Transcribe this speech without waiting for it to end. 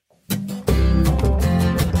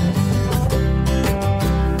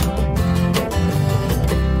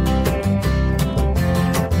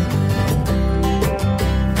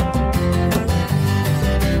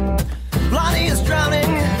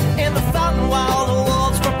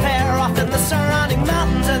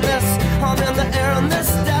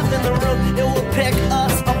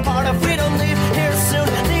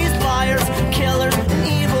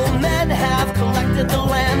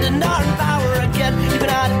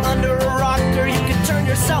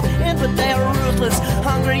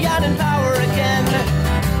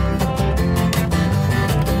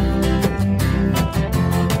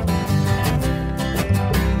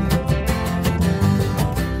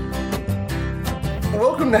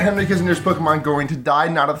welcome to Henry Kissinger's Pokemon Going to Die,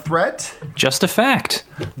 Not a Threat. Just a fact.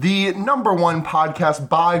 The number one podcast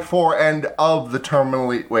by, for, and of the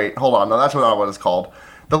terminally... Wait, hold on. No, that's not what it's called.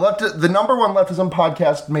 The number one leftism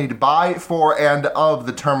podcast made by, for, and of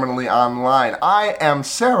the terminally online. I am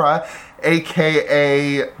Sarah,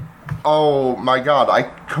 a.k.a... Oh, my God.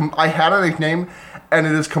 I had a nickname, and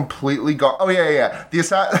it is completely gone. Oh, yeah. The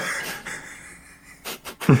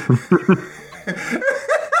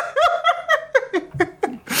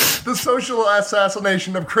The social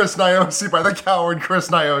assassination of Chris Niosi by the coward Chris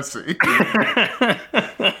Niosi.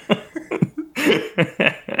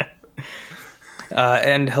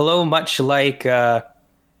 And hello, much like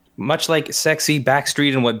sexy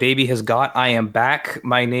Backstreet and What Baby Has Got, I am back.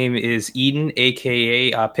 My name is Eden,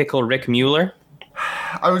 aka Pickle Rick Mueller.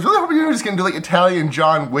 I was really hoping you were just going to do like Italian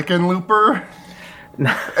John Wickenlooper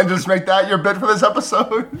and just make that your bit for this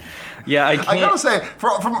episode. Yeah, I gotta say, of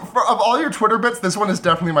all your Twitter bits, this one is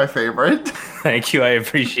definitely my favorite. Thank you, I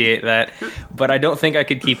appreciate that. But I don't think I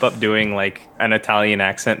could keep up doing like an Italian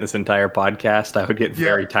accent this entire podcast. I would get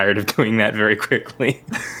very tired of doing that very quickly.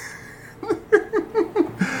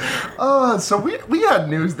 So we had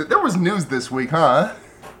news there was news this week, huh?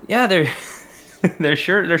 Yeah, there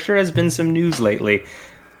sure has been some news lately.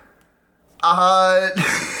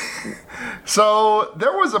 So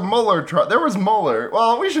there was a Mueller trial. There was Mueller.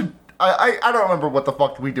 Well, we should. I don't remember what the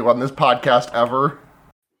fuck we do on this podcast ever.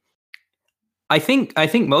 I think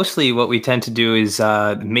mostly what we tend to do is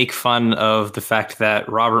make fun of the fact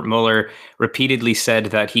that Robert Mueller repeatedly said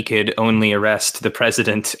that he could only arrest the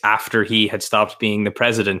president after he had stopped being the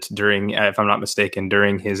president during, if I'm not mistaken,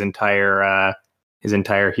 during his entire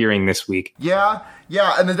hearing this week. Yeah,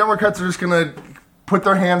 and the Democrats are just gonna put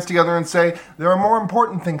their hands together and say there are more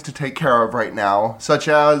important things to take care of right now, such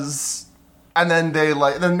as. And then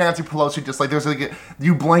then Nancy Pelosi just there's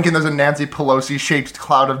you blink and there's a Nancy Pelosi shaped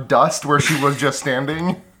cloud of dust where she was just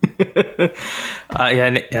standing. Nancy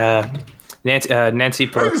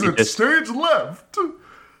Pelosi just stage left.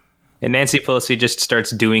 And Nancy Pelosi just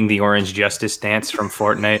starts doing the Orange Justice dance from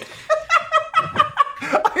Fortnite.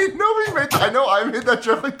 I know I made that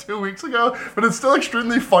joke like 2 weeks ago, but it's still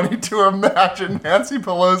extremely funny to imagine Nancy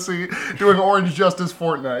Pelosi doing Orange Justice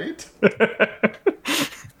Fortnite.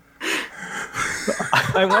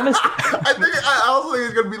 I also think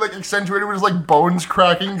it's gonna be like accentuated with just bones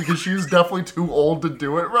cracking because she's definitely too old to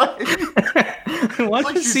do it right. I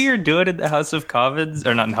want to see her do it in the House of Commons,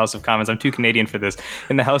 or not in the House of Commons. I'm too Canadian for this.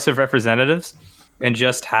 In the House of Representatives, and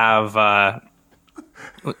just have a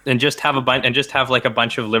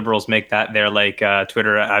bunch of liberals make that their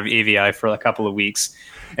Twitter AVI for a couple of weeks.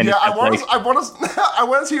 And I want to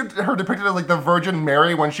see her depicted as the Virgin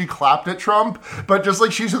Mary when she clapped at Trump, but just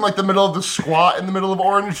she's in the middle of the squat in the middle of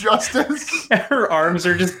Orange Justice. Her arms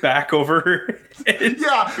are just back over her head.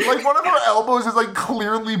 Yeah, one of her elbows is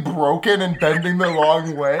clearly broken and bending the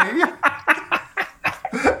wrong way.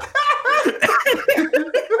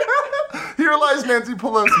 Here lies Nancy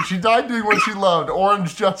Pelosi. She died doing what she loved,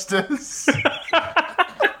 Orange Justice.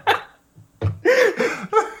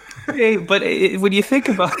 Hey, but when you think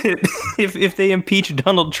about it, if they impeach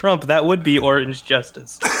Donald Trump, that would be Orange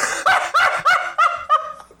Justice.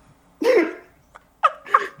 You know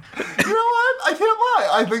what? I can't lie.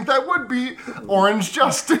 I think that would be Orange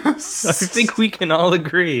Justice. I think we can all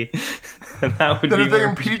agree that would be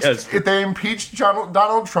if they impeached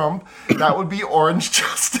Donald Trump, that would be Orange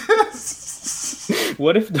Justice.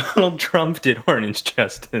 What if Donald Trump did Orange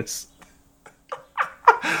Justice?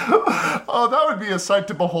 Oh, that would be a sight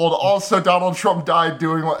to behold. Also, Donald Trump died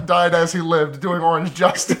as he lived, doing Orange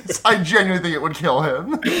Justice. I genuinely think it would kill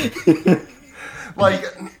him.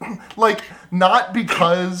 Not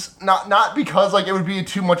because it would be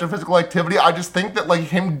too much of physical activity. I just think that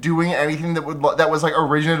him doing anything that was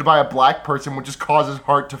originated by a black person would just cause his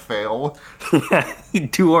heart to fail. Yeah,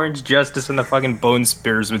 he'd do Orange Justice and the fucking bone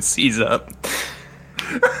spurs would seize up.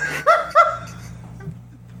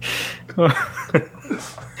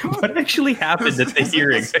 What actually happened at the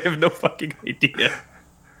hearing? I have no fucking idea.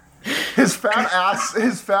 His fat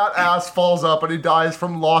ass falls up and he dies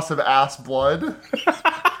from loss of ass blood.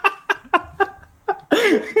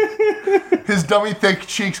 His dummy thick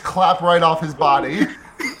cheeks clap right off his body.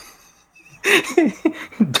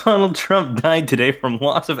 Donald Trump died today from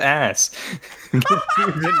loss of ass.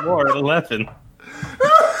 Get more at 11.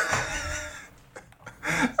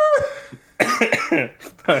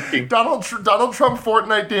 Donald Trump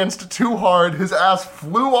Fortnite danced too hard, his ass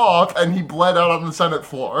flew off, and he bled out on the Senate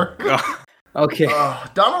floor. Okay.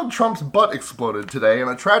 Donald Trump's butt exploded today in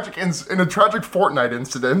a tragic Fortnite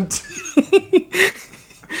incident.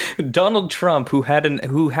 Donald Trump, who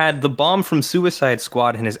had the bomb from Suicide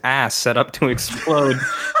Squad in his ass set up to explode.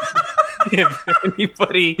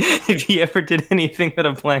 if he ever did anything that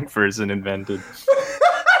a black person invented.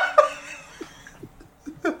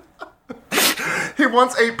 He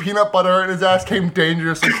once ate peanut butter and his ass came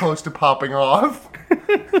dangerously close to popping off.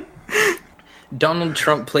 Donald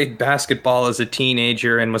Trump played basketball as a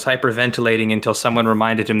teenager and was hyperventilating until someone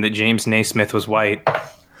reminded him that James Naismith was white.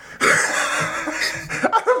 I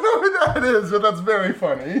don't know who that is, but that's very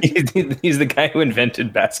funny. He's the guy who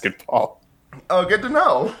invented basketball. Oh, good to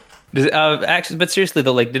know. Actually, but seriously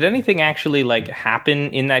though, like, did anything actually like happen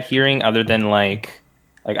in that hearing other than like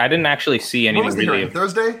I didn't actually see anything. What was the really. Hearing?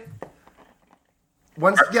 Thursday?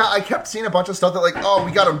 Yeah, I kept seeing a bunch of stuff that like, oh,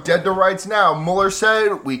 we got him dead to rights now. Mueller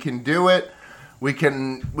said we can do it. We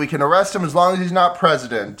can arrest him as long as he's not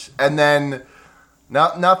president. And then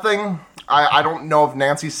nothing. I don't know if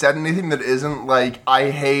Nancy said anything that isn't like I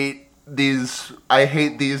hate these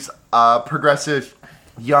progressive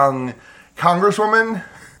young congresswomen.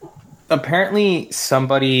 Apparently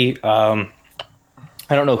somebody, I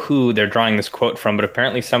don't know who they're drawing this quote from, but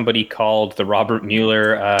apparently somebody called the Robert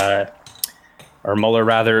Mueller, or Mueller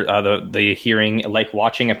rather, the hearing like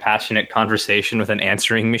watching a passionate conversation with an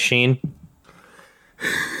answering machine.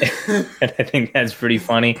 And I think that's pretty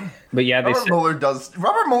funny. But yeah, Robert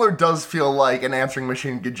Mueller does feel like an answering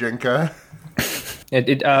machine Gajinka.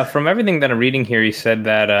 From everything that I'm reading here, he said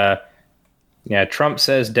that Trump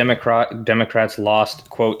says Democrats lost,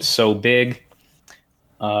 quote, so big.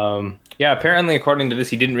 Apparently, according to this,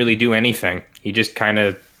 he didn't really do anything. He just kind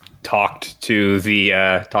of talked to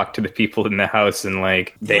the people in the House, and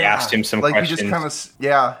like they asked him some questions. He just kind of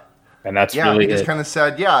and that's really he just kind of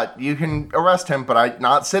said, you can arrest him, but I'm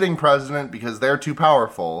not sitting president because they're too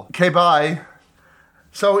powerful. Okay, bye.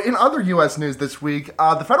 So in other U.S. news this week,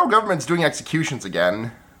 the federal government's doing executions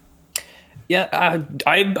again. Yeah,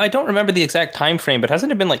 I don't remember the exact time frame, but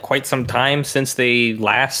hasn't it been like quite some time since they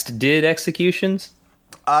last did executions?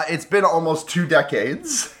 It's been almost 2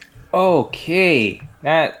 decades. Okay,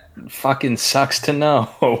 that fucking sucks to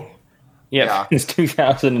know. Yeah. It's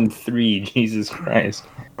 2003. Jesus Christ.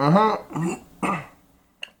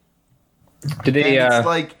 Did they? It's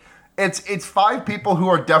like it's 5 people who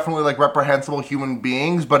are definitely like reprehensible human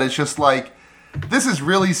beings, but it's just like, this is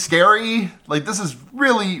really scary. Like, this is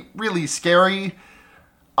really, really scary.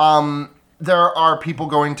 There are people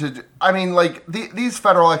going to... I mean, like, these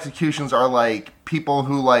federal executions are, like, people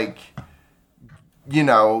who, like, you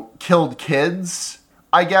know, killed kids,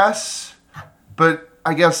 I guess. But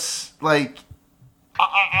I guess, like...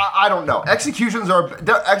 I don't know. Executions are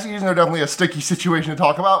definitely a sticky situation to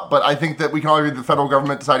talk about, but I think that we can all agree the federal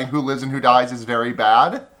government deciding who lives and who dies is very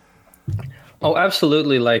bad. Oh,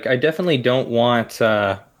 absolutely. Like, I definitely don't want,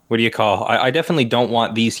 I definitely don't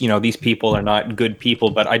want these people are not good people,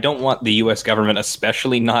 but I don't want the U.S. government,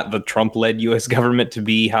 especially not the Trump-led U.S. government, to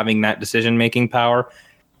be having that decision-making power,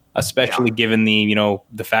 especially given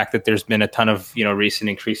the fact that there's been a ton of, recent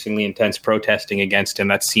increasingly intense protesting against him.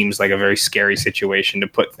 That seems like a very scary situation to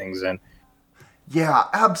put things in. Yeah,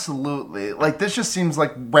 absolutely. Like, this just seems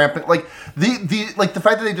like rampant. Like the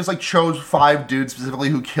fact that they just like chose 5 dudes specifically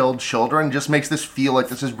who killed children just makes this feel like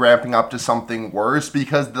this is ramping up to something worse,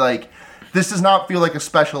 because like this does not feel like a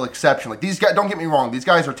special exception. Like, these guys, don't get me wrong, these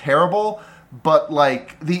guys are terrible, but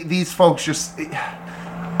like these folks just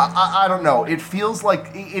I don't know. It feels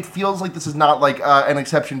like this is not like an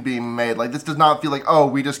exception being made. Like, this does not feel like, oh,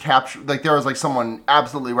 we just captured, like there was like someone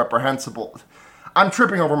absolutely reprehensible. I'm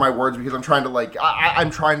tripping over my words because I'm trying to like,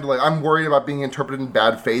 I'm worried about being interpreted in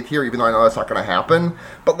bad faith here, even though I know that's not going to happen.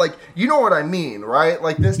 But like, you know what I mean, right?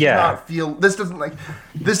 Like, this does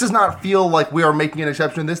not feel like we are making an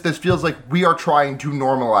exception. This feels like we are trying to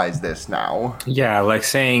normalize this now. Yeah, like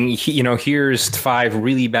saying, here's 5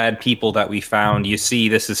 really bad people that we found. You see,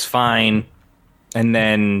 this is fine. And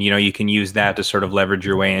then, you can use that to sort of leverage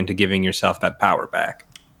your way into giving yourself that power back.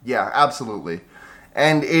 Yeah, absolutely.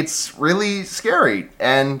 And it's really scary.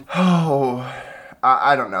 And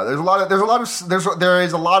I don't know. There is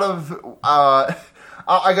a lot of I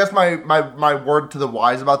guess my word to the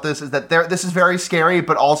wise about this is that this is very scary,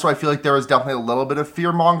 but also I feel like there is definitely a little bit of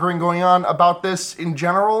fear mongering going on about this in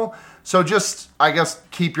general. So just, I guess,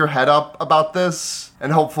 keep your head up about this,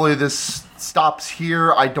 and hopefully this stops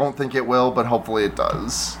here. I don't think it will, but hopefully it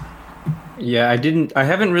does. Yeah, I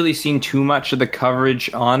haven't really seen too much of the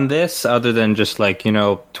coverage on this other than just like,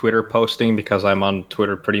 Twitter posting, because I'm on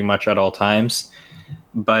Twitter pretty much at all times.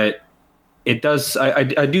 But it does,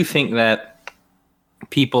 I do think that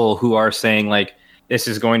people who are saying like, this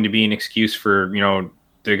is going to be an excuse for,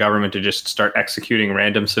 the government to just start executing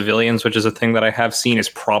random civilians, which is a thing that I have seen is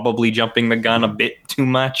probably jumping the gun a bit too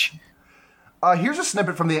much. Here's a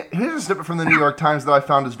snippet from the New York Times that I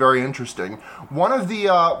found is very interesting. One of the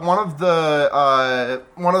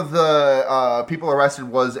people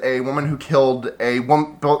arrested was a woman who killed a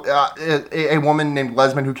woman named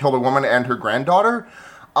Lesman who killed a woman and her granddaughter.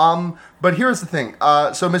 But here's the thing.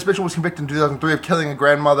 So Miss Mitchell was convicted in 2003 of killing a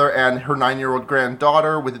grandmother and her 9-year-old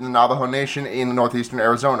granddaughter within the Navajo Nation in northeastern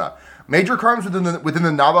Arizona. Major crimes within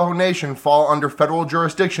the Navajo Nation fall under federal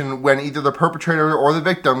jurisdiction when either the perpetrator or the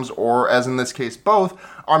victims, or as in this case both,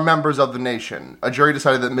 are members of the nation. A jury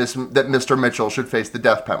decided that Mr. Mitchell should face the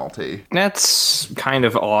death penalty. That's kind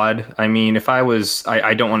of odd. I mean, if I was,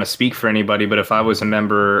 I don't want to speak for anybody, but if I was a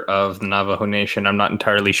member of the Navajo Nation, I'm not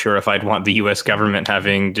entirely sure if I'd want the U.S. government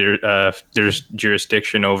having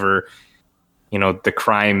jurisdiction over, the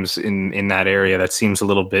crimes in that area. That seems a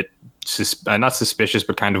little bit not suspicious,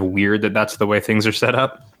 but kind of weird that that's the way things are set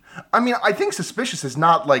up. I mean, I think suspicious is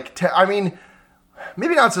not like,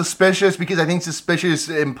 maybe not suspicious, because I think suspicious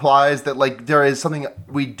implies that like there is something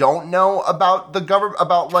we don't know about the government,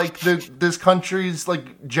 about like this country's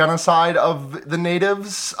like genocide of the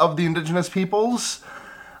natives, of the indigenous peoples.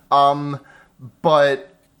 But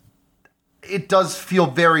it does feel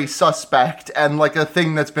very suspect and like a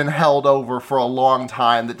thing that's been held over for a long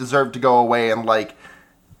time that deserved to go away and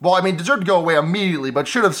deserved to go away immediately, but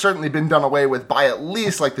should have certainly been done away with by at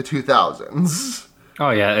least like the 2000s. Oh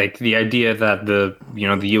yeah, like the idea that the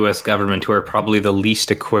U.S. government, who are probably the least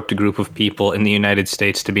equipped group of people in the United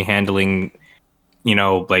States to be handling,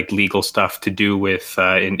 like legal stuff to do with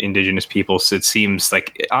indigenous peoples, it seems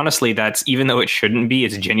like, honestly, that's, even though it shouldn't be,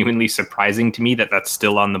 it's genuinely surprising to me that that's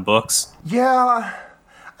still on the books. Yeah.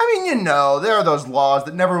 I mean, there are those laws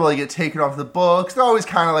that never really get taken off the books. They're always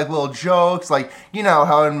kind of like little jokes, like,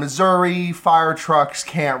 how in Missouri, fire trucks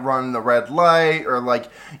can't run the red light, or like,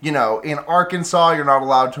 in Arkansas, you're not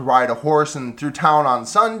allowed to ride a horse through town on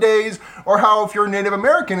Sundays, or how if you're a Native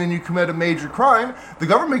American and you commit a major crime, the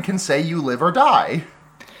government can say you live or die.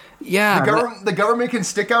 Yeah. The government can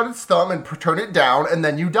stick out its thumb and turn it down, and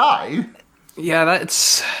then you die. Yeah, that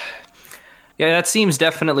seems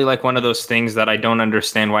definitely like one of those things that I don't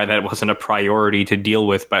understand why that wasn't a priority to deal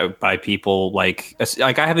with by people like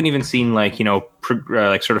I haven't even seen like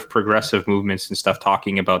sort of progressive movements and stuff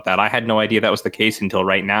talking about that. I had no idea that was the case until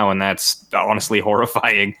right now, and that's honestly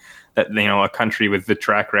horrifying that a country with the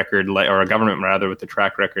track record, or a government rather with the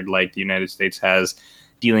track record like the United States has,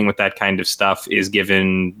 dealing with that kind of stuff is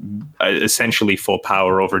given essentially full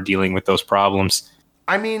power over dealing with those problems.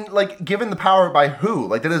 I mean, like, given the power by who?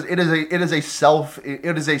 Like, it is a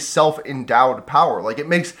self-endowed power. Like, it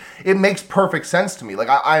makes perfect sense to me. Like,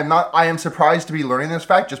 I am surprised to be learning this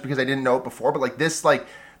fact just because I didn't know it before. But this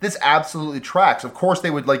absolutely tracks. Of course, they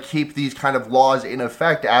would like keep these kind of laws in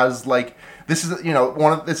effect as like this is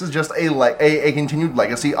this is just a continued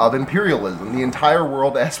legacy of imperialism. The entire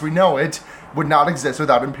world as we know it would not exist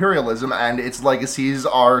without imperialism, and its legacies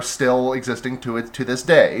are still existing to this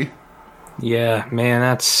day. Yeah, man,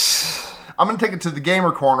 I'm going to take it to the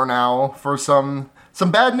gamer corner now for some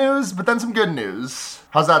bad news, but then some good news.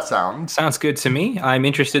 How's that sound? Sounds good to me. I'm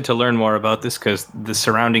interested to learn more about this because the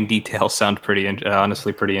surrounding details sound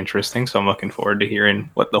honestly pretty interesting, so I'm looking forward to hearing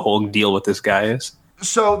what the whole deal with this guy is.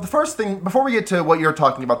 So the first thing, before we get to what you're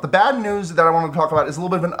talking about, the bad news that I want to talk about is a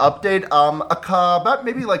little bit of an update. About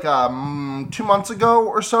maybe like 2 months ago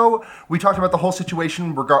or so, we talked about the whole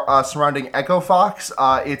situation surrounding Echo Fox,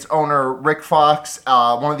 its owner Rick Fox,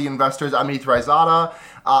 one of the investors Amit Raizada,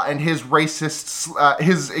 and his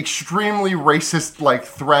extremely racist like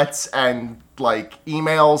threats and like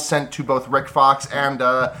emails sent to both Rick Fox and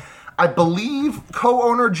I believe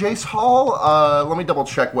co-owner Jace Hall. Let me double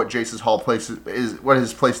check what Jace's Hall place is. What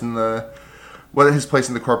his place in the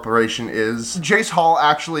corporation is. Jace Hall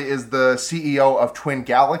actually is the CEO of Twin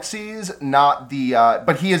Galaxies, not the.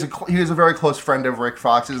 But he is a very close friend of Rick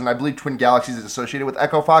Fox's, and I believe Twin Galaxies is associated with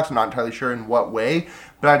Echo Fox. I'm not entirely sure in what way,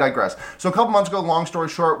 but I digress. So a couple months ago, long story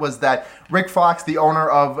short, was that Rick Fox, the owner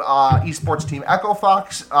of esports team Echo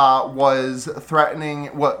Fox, was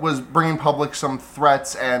bringing public some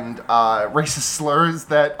threats and racist slurs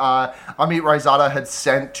that Amit Raizada had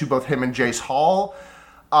sent to both him and Jace Hall.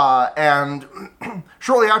 And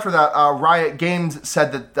shortly after that, Riot Games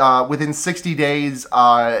said that within 60 days,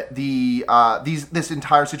 this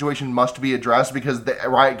entire situation must be addressed because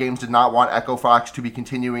Riot Games did not want Echo Fox to be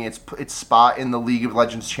continuing its spot in the League of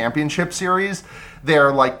Legends Championship Series,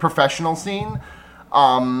 their like professional scene.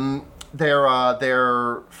 They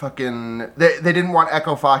didn't want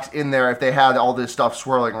Echo Fox in there if they had all this stuff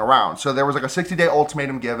swirling around. So there was like a 60-day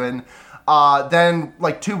ultimatum given. Then,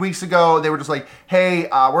 like 2 weeks ago, they were just like, hey,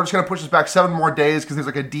 we're just going to push this back 7 more days because there's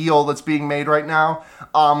like a deal that's being made right now.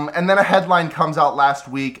 And then a headline comes out last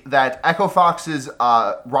week that Echo Fox's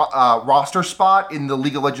roster spot in the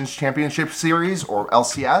League of Legends Championship Series, or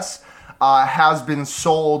LCS, has been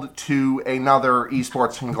sold to another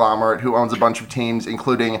esports conglomerate who owns a bunch of teams,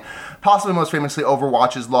 including possibly most famously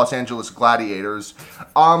Overwatch's Los Angeles Gladiators.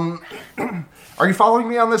 Are you following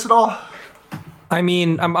me on this at all? I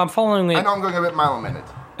mean, I'm following it. I know I'm going a bit mile a minute.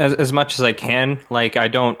 As much as I can. Like, I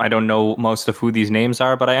don't know most of who these names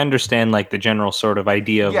are, but I understand like the general sort of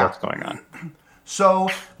idea of what's going on. So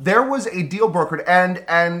there was a deal brokered,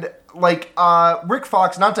 and like Rick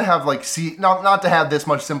Fox, not to have this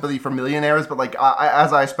much sympathy for millionaires, but like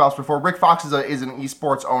as I espoused before, Rick Fox is an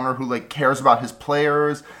esports owner who like cares about his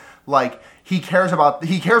players. Like he cares a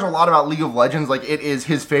lot about League of Legends. Like it is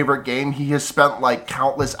his favorite game. He has spent like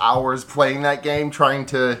countless hours playing that game, trying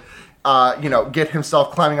to get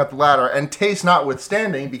himself climbing up the ladder. And taste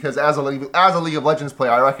notwithstanding, because as a League of Legends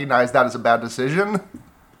player, I recognize that is a bad decision.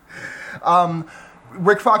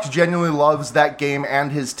 Rick Fox genuinely loves that game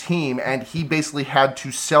and his team, and he basically had to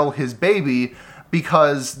sell his baby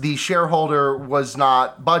because the shareholder was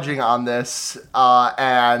not budging on this,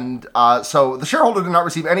 and so the shareholder did not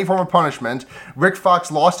receive any form of punishment. Rick Fox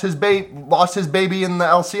lost his baby in the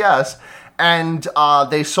LCS, and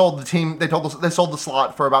they sold the team. They sold the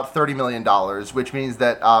slot for about $30 million, which means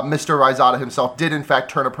that Mr. Ryzada himself did in fact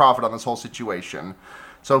turn a profit on this whole situation.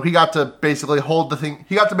 So he got to basically hold the thing.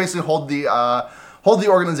 He got to basically hold the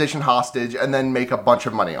organization hostage and then make a bunch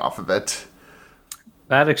of money off of it.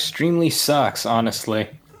 That extremely sucks, honestly.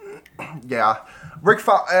 Yeah, Rick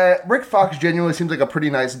Fox genuinely seems like a pretty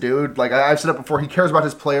nice dude. Like I've said it before, he cares about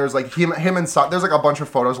his players. Like him and there's like a bunch of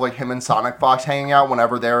photos of, like him and Sonic Fox hanging out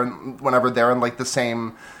whenever they're in like the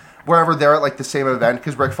same. Wherever they're at like the same event,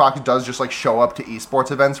 because Rick Fox does just like show up to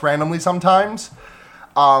esports events randomly sometimes.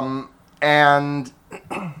 I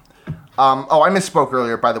misspoke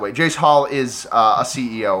earlier, by the way. Jace Hall is a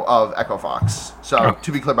CEO of Echo Fox. So,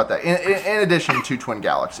 to be clear about that. In addition to Twin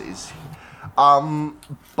Galaxies.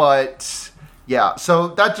 But, yeah. So,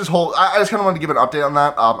 that just I just kind of wanted to give an update on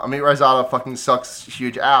that. Amit Ryzada fucking sucks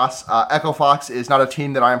huge ass. Echo Fox is not a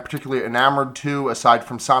team that I am particularly enamored to, aside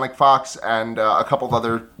from Sonic Fox and a couple of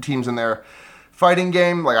other teams in their fighting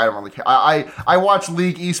game. Like, I don't really care. I watch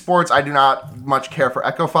League esports. I do not much care for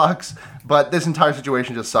Echo Fox. But this entire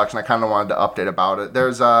situation just sucks, and I kind of wanted to update about it.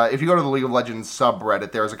 There's, if you go to the League of Legends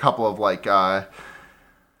subreddit, there's a couple of, like, man,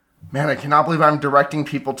 I cannot believe I'm directing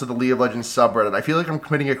people to the League of Legends subreddit. I feel like I'm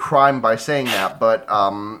committing a crime by saying that, but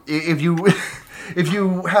if you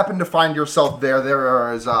happen to find yourself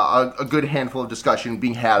there is a good handful of discussion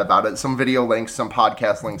being had about it. Some video links, some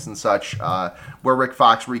podcast links and such, where Rick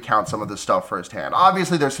Fox recounts some of this stuff firsthand.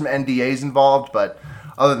 Obviously, there's some NDAs involved, but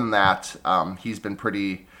other than that, he's been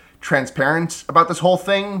pretty transparent about this whole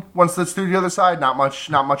thing once it's through the other side. Not much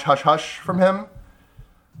hush from him.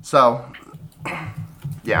 So,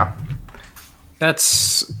 yeah.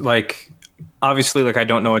 That's, like, obviously, like, I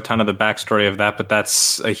don't know a ton of the backstory of that, but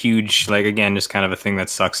that's a huge, like, again, just kind of a thing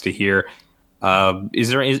that sucks to hear.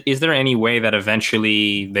 Is there any way that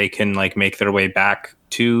eventually they can, like, make their way back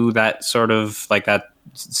to that sort of, like, that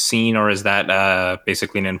scene, or is that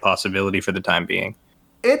basically an impossibility for the time being?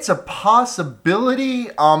 It's a possibility.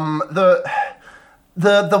 The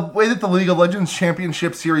way that the League of Legends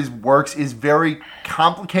Championship Series works is very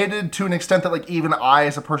complicated to an extent that, like, even I,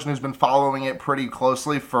 as a person who's been following it pretty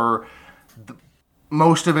closely for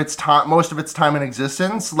most of its time in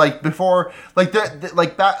existence, like before, like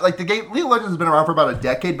the game League of Legends has been around for about a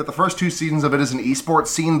decade, but the first 2 seasons of it as an esports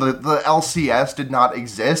scene, the LCS did not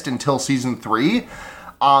exist until season 3.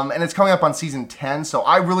 And it's coming up on season 10, so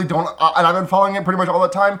I really don't, and I've been following it pretty much all the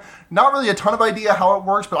time. Not really a ton of idea how it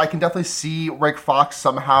works, but I can definitely see Rick Fox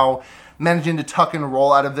somehow managing to tuck and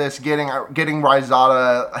roll out of this, getting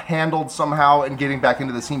Ryzada handled somehow, and getting back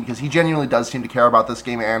into the scene, because he genuinely does seem to care about this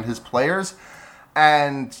game and his players.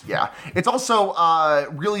 And yeah, it's also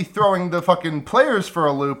really throwing the fucking players for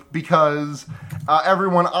a loop, because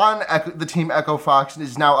everyone on the team Echo Fox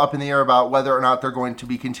is now up in the air about whether or not they're going to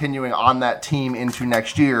be continuing on that team into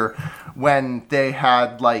next year, when they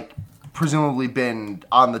had, like, presumably been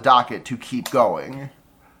on the docket to keep going.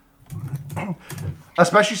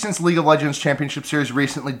 especially since League of Legends Championship Series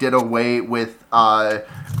recently did away with.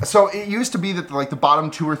 So it used to be that like the bottom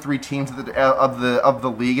 2 or 3 teams of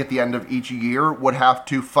the league at the end of each year would have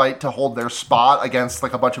to fight to hold their spot against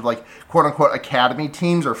like a bunch of like quote unquote academy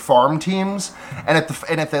teams or farm teams, and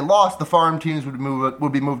if they lost, the farm teams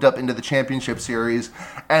would be moved up into the Championship Series,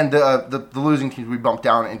 and the losing teams would be bumped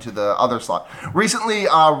down into the other slot. Recently,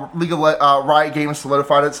 Riot Games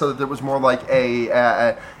solidified it so that it was more like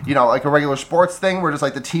a regular sports thing where just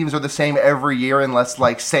like the teams are the same every year unless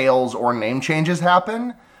like sales or name changes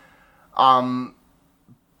happen.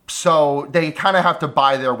 So they kind of have to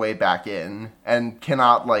buy their way back in and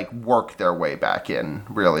cannot like work their way back in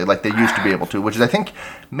really like they used to be able to, which is I think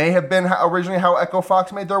may have been originally how Echo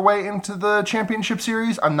Fox made their way into the Championship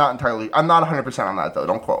Series. I'm not 100% on that though.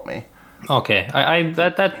 Don't quote me. Okay,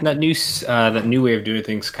 that new way of doing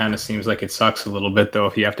things kind of seems like it sucks a little bit though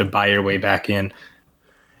if you have to buy your way back in.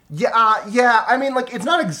 Yeah. I mean, like, it's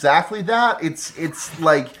not exactly that. It's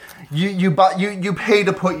like you pay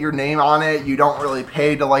to put your name on it. You don't really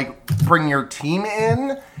pay to like bring your team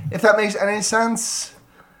in. If that makes any sense.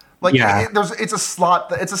 Like, yeah. It's a slot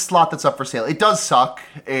that's up for sale. It does suck.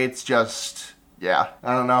 It's just, I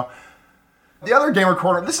don't know. The other Gamer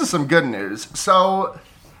Corner. This is some good news. So,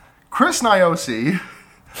 Chris Niosi,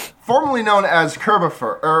 formerly known as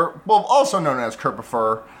also known as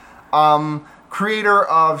Kerbifer, creator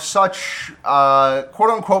of such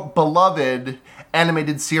quote-unquote beloved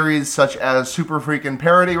animated series such as Super Freakin'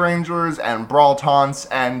 Parody Rangers and Brawl Taunts,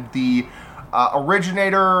 and the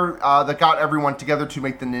originator that got everyone together to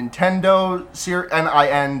make the Nintendo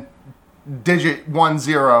NIN digit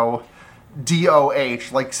 10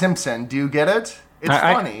 DOH, like Simpson. Do you get it? It's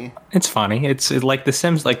funny. It's funny. It's like The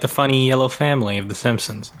Sims, like the funny yellow family of The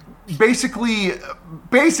Simpsons. Basically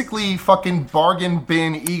fucking bargain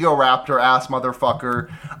bin ego raptor ass motherfucker.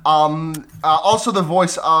 Also the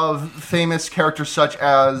voice of famous characters such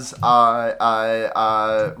as Reigen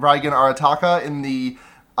Arataka in the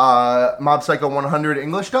Mob Psycho 100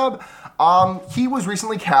 English dub. He was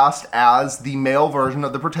recently cast as the male version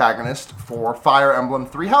of the protagonist for Fire Emblem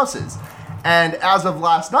Three Houses. And as of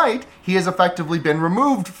last night, he has effectively been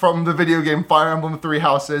removed from the video game Fire Emblem Three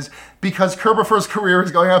Houses because Kerbifer's career is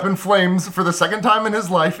going up in flames for the second time in his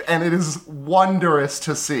life, and it is wondrous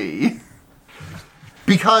to see.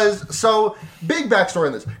 Big backstory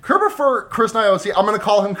in this. Kerbifer, Chris Niosi, I'm going to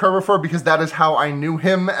call him Kerbifer because that is how I knew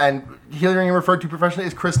him, and hearing him referred to professionally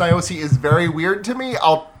as Chris Niosi is very weird to me.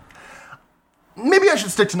 Maybe I should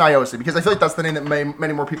stick to Niosi because I feel like that's the name that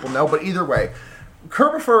many more people know, but either way.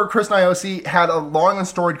 Kerbifer, Chris Niosi, had a long and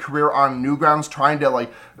storied career on Newgrounds trying to,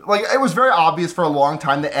 like it was very obvious for a long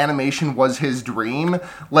time that animation was his dream.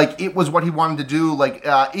 Like, it was what he wanted to do. Like,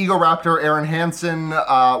 Ego Raptor Aaron Hansen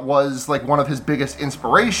was, like, one of his biggest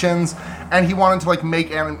inspirations, and he wanted to, like,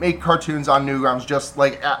 make cartoons on Newgrounds just,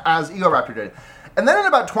 like, as Ego Raptor did. And then in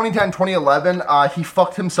about 2010, 2011, he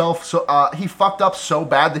fucked up so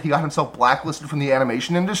bad that he got himself blacklisted from the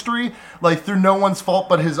animation industry, like through no one's fault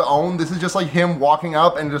but his own. This is just like him walking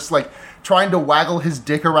up and just like trying to waggle his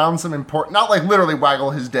dick around some important, not like literally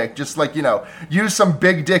waggle his dick, just like, use some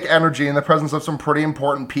big dick energy in the presence of some pretty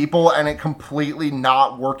important people, and it completely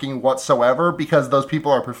not working whatsoever because those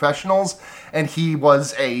people are professionals and he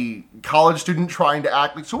was a college student trying to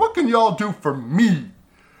act like, so what can y'all do for me?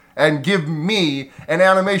 And give me, an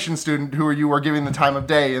animation student who you are giving the time of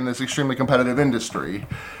day in this extremely competitive industry.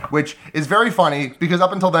 Which is very funny, because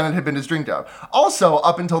up until then it had been his dream job. Also,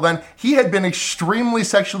 up until then, he had been extremely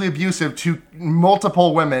sexually abusive to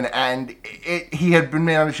multiple women, and he'd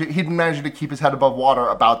managed to keep his head above water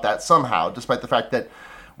about that somehow, despite the fact that,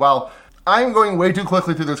 well, I'm going way too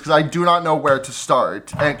quickly through this because I do not know where to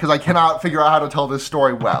start, and because I cannot figure out how to tell this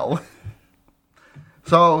story well.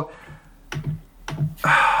 So,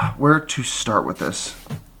 where to start with this?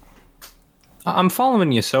 I'm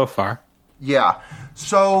following you so far. Yeah.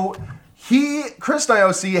 So Chris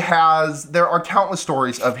Niosi there are countless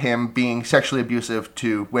stories of him being sexually abusive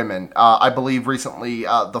to women. I believe recently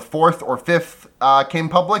the 4th or 5th came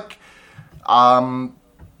public.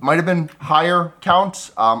 Might have been higher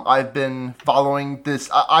count. I've been following this.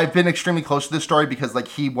 I've been extremely close to this story because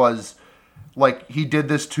he did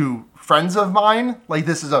this to friends of mine. Like,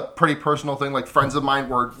 this is a pretty personal thing. Like, friends of mine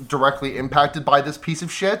were directly impacted by this piece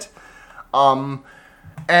of shit.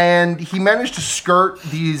 And he managed to skirt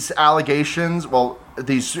these allegations. Well,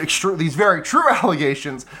 these very true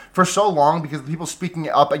allegations for so long because the people speaking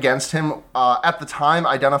up against him at the time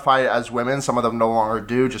identified as women. Some of them no longer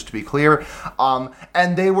do, just to be clear.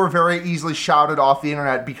 And they were very easily shouted off the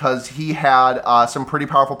internet because he had some pretty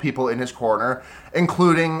powerful people in his corner,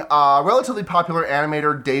 including relatively popular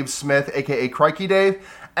animator Dave Smith, aka Crikey Dave,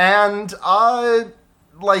 and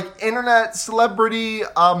internet celebrity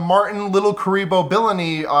Martin Little Karibo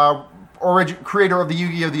Billany, creator of the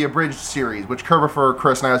Yu-Gi-Oh! The Abridged series, which Kerber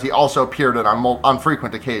Chris Niasse also appeared in on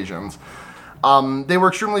frequent occasions. They were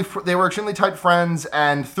extremely tight friends,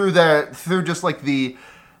 and through just like the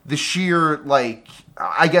sheer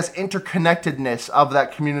interconnectedness of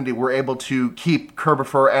that community, were able to keep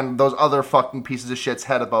Kerber and those other fucking pieces of shit's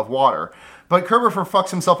head above water. But Kerber fucks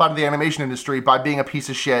himself out of the animation industry by being a piece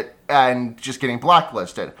of shit and just getting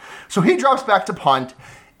blacklisted. So he drops back to punt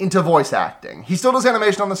into voice acting. He still does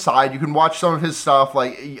animation on the side. You can watch some of his stuff.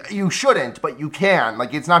 You shouldn't, but you can.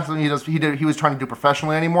 It's not something he was trying to do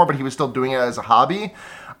professionally anymore, but he was still doing it as a hobby.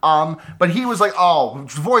 But he was like, oh,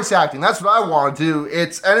 voice acting, that's what I want to do.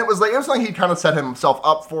 It was something he kind of set himself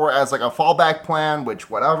up for as a fallback plan, which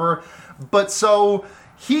whatever. But so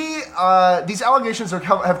these allegations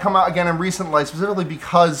have come out again in recent life, specifically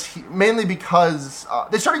because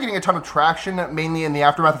they started getting a ton of traction, mainly in the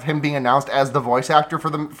aftermath of him being announced as the voice actor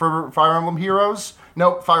for Fire Emblem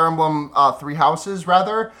Fire Emblem Three Houses,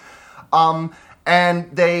 rather.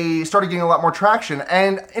 And they started getting a lot more traction.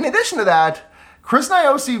 And in addition to that, Chris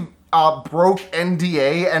Niasse broke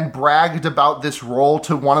NDA and bragged about this role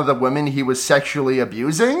to one of the women he was sexually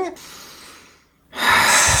abusing.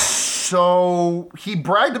 So he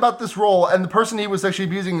bragged about this role, and the person he was actually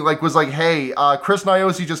abusing was like, hey, Chris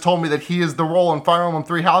Niasse just told me that he is the role in Fire Emblem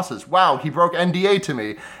Three Houses. Wow, he broke NDA to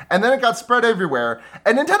me. And then it got spread everywhere.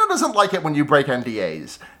 And Nintendo doesn't like it when you break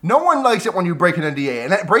NDAs. No one likes it when you break an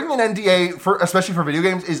NDA. And breaking an NDA, especially for video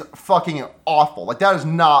games, is fucking awful. That is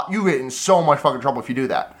not... You get in so much fucking trouble if you do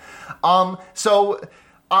that. While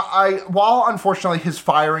unfortunately his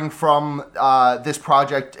firing from this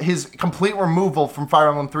project, his complete removal from Fire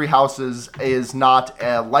Emblem Three Houses is not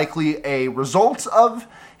likely a result of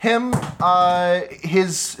him,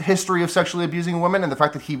 his history of sexually abusing women, and the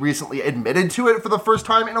fact that he recently admitted to it for the first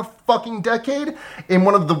time in a fucking decade in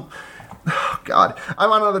one of the... Oh, God.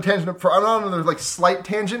 I'm on another slight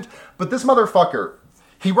tangent, but this motherfucker,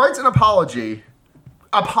 he writes an apology,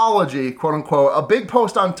 quote unquote, a big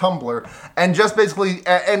post on Tumblr, and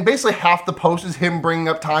basically half the post is him bringing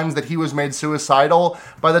up times that he was made suicidal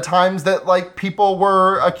by the times that people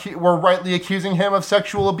were rightly accusing him of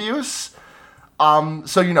sexual abuse.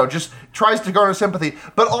 Just tries to garner sympathy.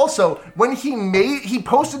 But also, when he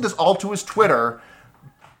posted this all to his Twitter,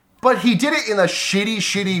 but he did it in a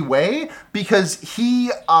shitty way because he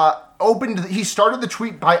started the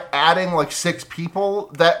tweet by adding 6 people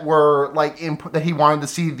that were that he wanted to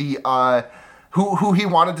see the who he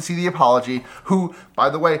wanted to see the apology, who, by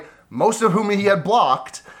the way, most of whom he had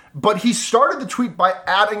blocked. But he started the tweet by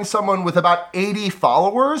adding someone with about 80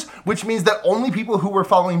 followers, which means that only people who were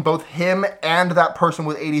following both him and that person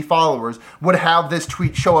with 80 followers would have this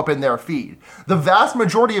tweet show up in their feed. The vast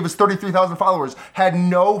majority of his 33,000 followers had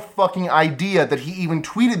no fucking idea that he even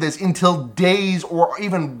tweeted this until days or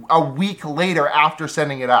even a week later after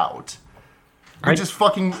sending it out. Which is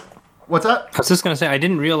fucking... What's that? I was just going to say, I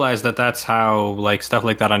didn't realize that that's how stuff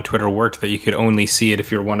like that on Twitter worked, that you could only see it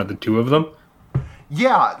if you're one of the two of them.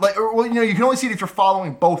 Yeah, you can only see it if you're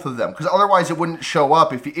following both of them, because otherwise it wouldn't show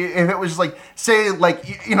up. If it was just say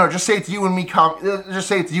it's you and me, just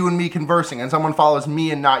say it's you and me conversing, and someone follows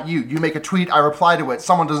me and not you. You make a tweet, I reply to it.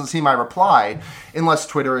 Someone doesn't see my reply, unless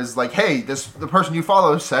Twitter is like, hey, the person you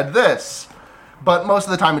follow said this. But most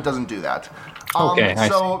of the time, it doesn't do that. Okay.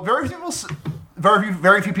 So very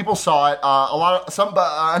few people saw it.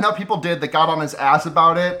 Enough people did that got on his ass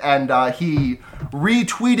about it, and he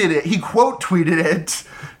retweeted it. He quote tweeted it.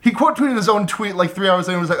 He quote tweeted his own tweet 3 hours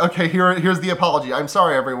later and was like, okay, here's the apology. I'm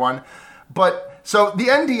sorry, everyone. But so the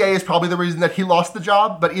NDA is probably the reason that he lost the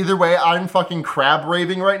job. But either way, I'm fucking crab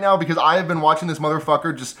raving right now because I have been watching this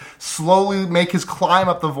motherfucker just slowly make his climb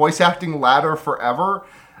up the voice acting ladder forever.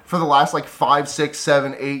 For the last 5, 6,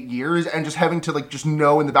 7, 8 years, and just having to just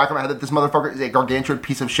know in the back of my head that this motherfucker is a gargantuan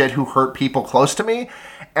piece of shit who hurt people close to me.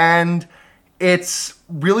 And it's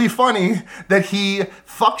really funny that he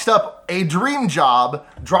fucked up a dream job,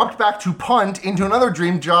 dropped back to punt into another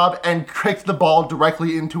dream job, and kicked the ball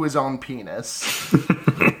directly into his own penis.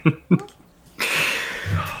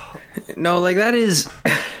 No, that is...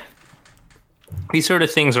 These sort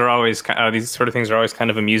of things are always kind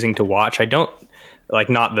of amusing to watch. I don't...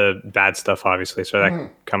 not the bad stuff, obviously, so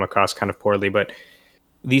that come across kind of poorly, but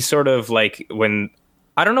these sort of when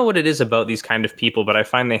I don't know what it is about these kind of people, but I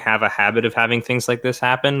find they have a habit of having things like this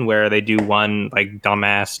happen where they do one like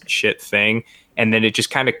dumbass shit thing and then it just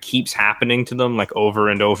kind of keeps happening to them like over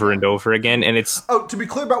and over and over again. And it's to be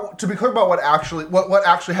clear about what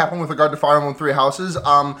actually happened with regard to Fire Emblem Three Houses. Chris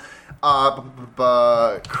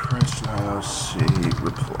Niosi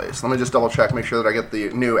replaced. Let me just double check, make sure that I get the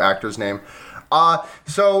new actor's name.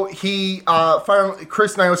 So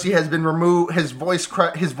Chris Niosi has been removed. His voice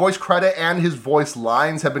credit and his voice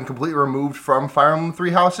lines have been completely removed from Fire Emblem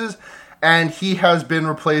Three Houses, and he has been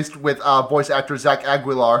replaced with voice actor Zach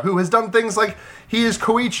Aguilar, who has done things like he is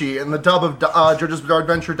Koichi in the dub of JoJo's Bizarre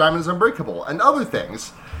Adventure: Diamond is Unbreakable and other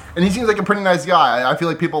things, and he seems like a pretty nice guy. I feel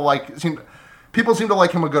like people seem to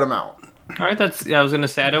like him a good amount. All right, I was gonna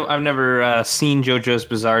say I've never seen JoJo's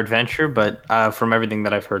Bizarre Adventure, but from everything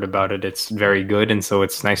that I've heard about it, it's very good, and so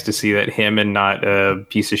it's nice to see that him and not a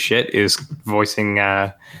piece of shit is voicing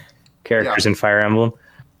characters in Fire Emblem.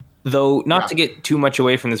 Though not to get too much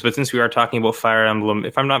away from this, but since we are talking about Fire Emblem,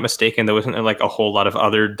 if I'm not mistaken, there wasn't like a whole lot of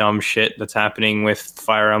other dumb shit that's happening with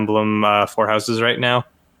Fire Emblem Four Houses right now.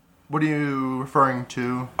 What are you referring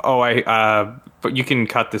to? Oh, but you can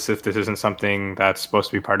cut this if this isn't something that's supposed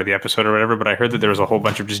to be part of the episode or whatever, but I heard that there was a whole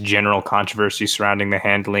bunch of just general controversy surrounding the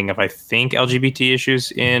handling of, I think, LGBT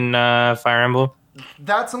issues in Fire Emblem.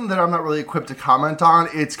 That's something that I'm not really equipped to comment on.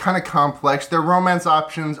 It's kind of complex. Their romance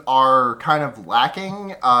options are kind of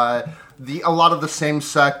lacking. A lot of the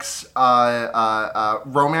same-sex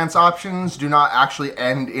romance options do not actually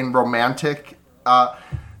end in romantic.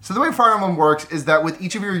 So the way Fire Emblem works is that with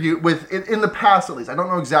each of your in the past at least, I don't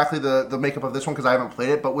know exactly the makeup of this one because I haven't played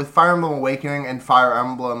it, but with Fire Emblem Awakening and Fire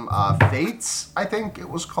Emblem Fates, I think it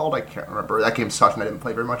was called, I can't remember. That game sucked and I didn't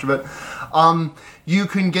play very much of it. You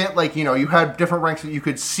can get you had different ranks that you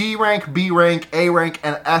could C rank, B rank, A rank,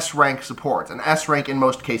 and S rank support. And S rank in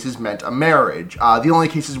most cases meant a marriage. The only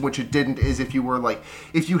cases in which it didn't is if you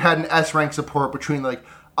had an S rank support between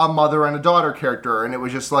a mother and a daughter character, and it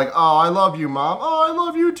was just like, oh, I love you, Mom. Oh, I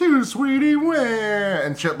love you too, sweetie. Wah,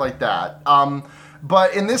 and shit like that.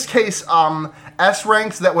 But in this case, S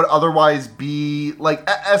ranks that would otherwise be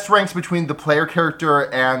S ranks between the player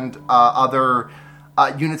character and other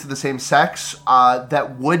units of the same sex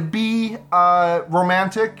that would be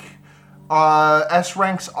romantic. S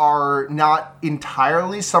ranks are not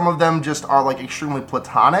entirely. Some of them just are extremely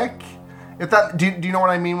platonic. Do you know what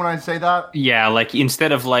I mean when I say that? Yeah,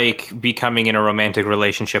 instead of becoming in a romantic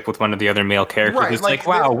relationship with one of the other male characters, right, it's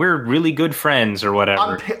wow, we're really good friends or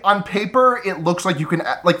whatever. On paper, it looks like you can,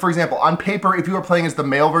 for example, on paper, if you were playing as the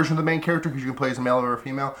male version of the main character, because you can play as a male or a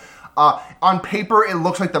female, on paper, it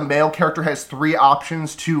looks like the male character has 3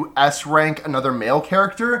 options to S rank another male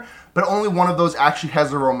character, but only one of those actually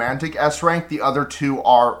has a romantic S rank. The other 2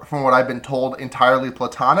 are, from what I've been told, entirely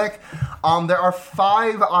platonic. There are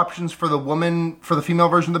 5 options for the female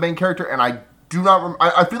version of the main character, and I do not.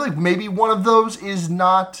 I feel like maybe one of those is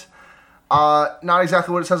not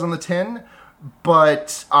exactly what it says on the tin.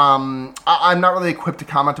 But I'm not really equipped to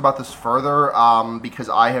comment about this further because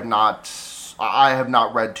I have not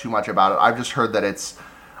read too much about it. I've just heard that it's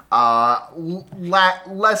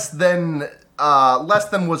less than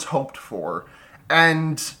was hoped for,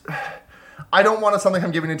 and I don't want to sound like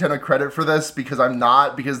I'm giving Nintendo credit for this because I'm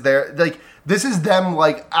not, because they're this is them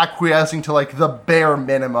acquiescing to the bare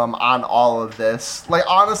minimum on all of this.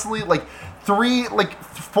 Honestly,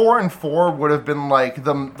 4 and 4 would have been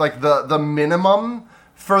the minimum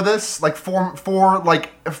for this, for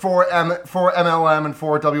MLM and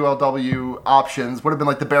for WLW options would have been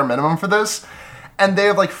the bare minimum for this. And they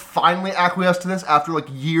have finally acquiesced to this after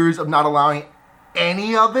years of not allowing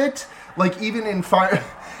any of it. Even in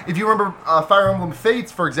if you remember Fire Emblem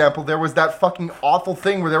Fates, for example, there was that fucking awful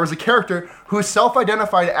thing where there was a character who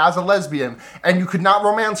self-identified as a lesbian, and you could not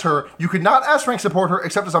romance her, you could not S-rank support her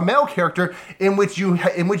except as a male character, in which you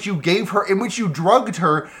drugged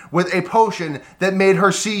her with a potion that made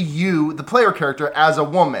her see you, the player character, as a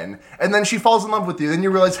woman. And then she falls in love with you. Then you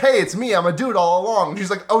realize, hey, it's me, I'm a dude all along. And she's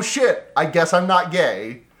like, oh shit, I guess I'm not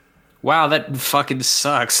gay. Wow, that fucking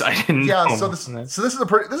sucks. I didn't know. Yeah, so this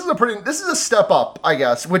is a step up, I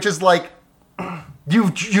guess, which is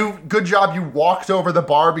you good job you walked over the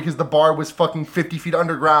bar because the bar was fucking 50 feet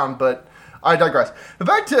underground, but I digress. But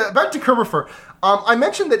back to Kerberfer. I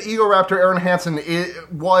mentioned that Egoraptor Aaron Hansen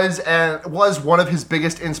was one of his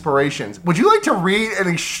biggest inspirations. Would you like to read an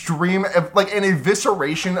extreme, an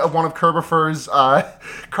evisceration of one of Kerberfer's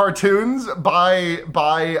cartoons by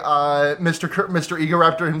Mr.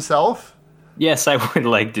 Egoraptor himself? Yes, I would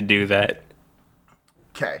like to do that.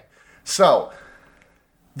 Okay, so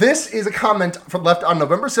This is a comment left on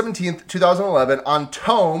November 17th, 2011 on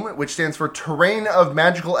Tome, which stands for Terrain of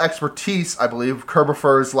Magical Expertise, I believe. Kerr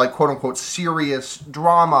prefers, like, quote-unquote, serious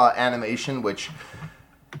drama animation, which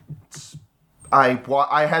I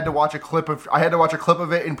had to watch a clip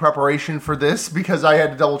of it in preparation for this because I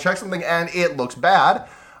had to double-check something, and it looks bad,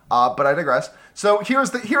 but I digress. So here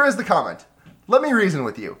is the comment. Let me reason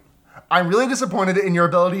with you. I'm really disappointed in your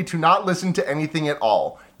ability to not listen to anything at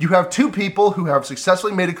all. You have two people who have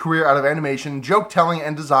successfully made a career out of animation, joke telling,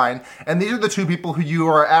 and design, and these are the two people who you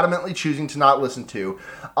are adamantly choosing to not listen to.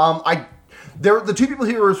 The two people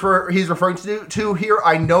he's referring to here,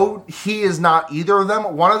 I know he is not either of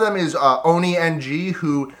them. One of them is Oni NG,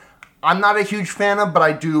 who I'm not a huge fan of, but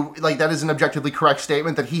I do, like, that is an objectively correct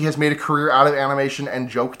statement that he has made a career out of animation and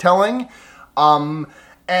joke telling.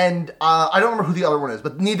 And I don't remember who the other one is,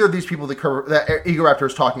 but neither of these people that Egoraptor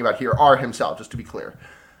is talking about here are himself, just to be clear.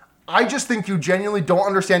 I just think you genuinely don't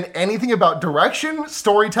understand anything about direction,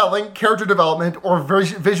 storytelling, character development, or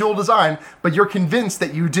visual design, but you're convinced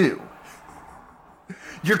that you do.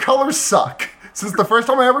 Your colors suck. Since the first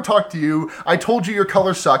time I ever talked to you, I told you your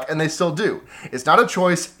colors suck, and they still do. It's not a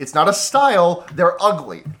choice. It's not a style. They're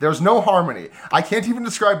ugly. There's no harmony. I can't even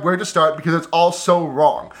describe where to start because it's all so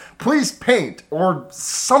wrong. Please paint or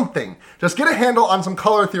something. Just get a handle on some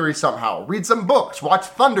color theory somehow. Read some books. Watch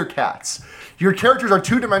Thundercats. Your characters are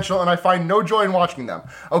two-dimensional, and I find no joy in watching them.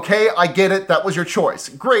 Okay, I get it. That was your choice.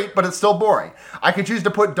 Great, but it's still boring. I could choose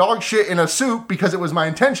to put dog shit in a soup because it was my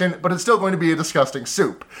intention, but it's still going to be a disgusting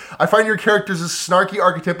soup. I find your characters as snarky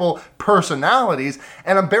archetypal personalities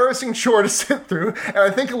an embarrassing chore to sit through, and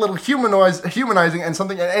I think a little humanizing and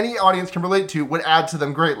something that any audience can relate to would add to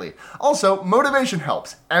them greatly. Also, motivation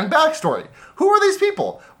helps, and backstory. Who are these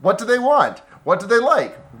people? What do they want? What do they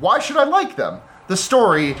like? Why should I like them? The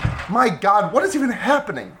story, my God, what is even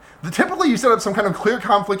happening? Typically you set up some kind of clear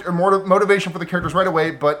conflict or motivation for the characters right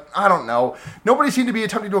away, but I don't know. Nobody seemed to be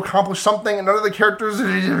attempting to accomplish something, and none of the characters,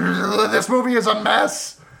 this movie is a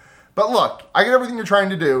mess. But look, I get everything you're trying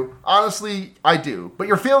to do. Honestly, I do. But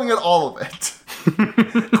you're failing at all of it.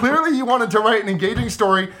 Clearly you wanted to write an engaging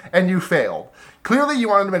story, and you failed. Clearly you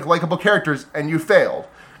wanted to make likable characters, and you failed.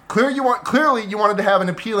 Clearly you wanted to have an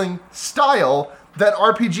appealing style that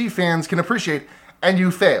RPG fans can appreciate, and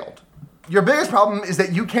you failed. Your biggest problem is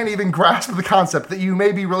that you can't even grasp the concept that you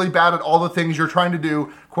may be really bad at all the things you're trying to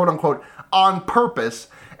do, quote unquote, on purpose,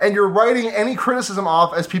 and you're writing any criticism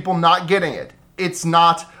off as people not getting it. It's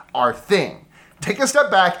not our thing. Take a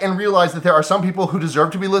step back and realize that there are some people who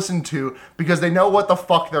deserve to be listened to because they know what the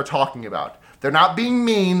fuck they're talking about. They're not being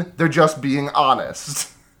mean, they're just being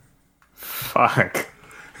honest. Fuck.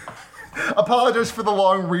 Apologize for the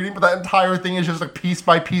long reading, but that entire thing is just a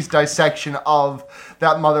piece-by-piece dissection of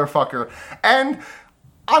that motherfucker. And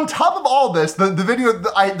on top of all this, the video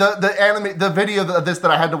of this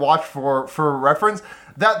that I had to watch for reference,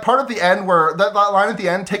 that part at the end where that line at the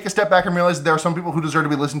end, take a step back and realize that there are some people who deserve to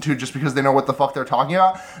be listened to just because they know what the fuck they're talking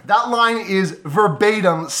about. That line is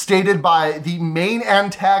verbatim stated by the main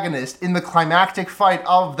antagonist in the climactic fight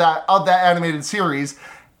of that animated series.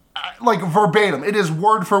 Like verbatim, it is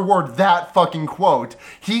word for word that fucking quote.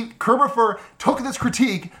 Kerr took this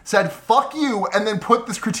critique, said "fuck you," and then put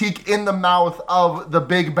this critique in the mouth of the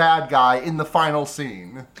big bad guy in the final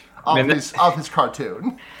scene of his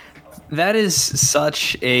cartoon. That is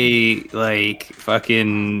such a like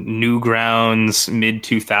fucking Newgrounds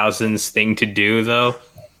mid-2000s thing to do, though.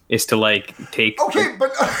 Is to like take. Okay,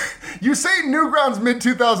 but you say Newgrounds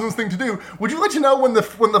mid-2000s thing to do. Would you like to know when the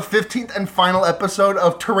 15th and final episode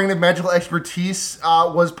of Terrain of Magical Expertise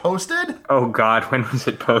was posted? Oh God, when was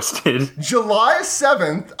it posted? July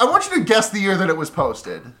 7th. I want you to guess the year that it was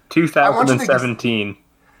posted. 2017.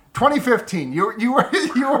 2015. You were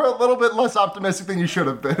a little bit less optimistic than you should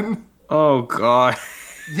have been. Oh God.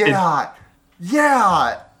 Yeah.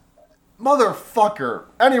 Motherfucker.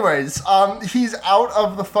 Anyways, he's out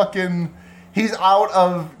of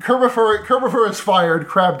Kerr is fired,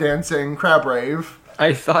 crab dancing, crab rave.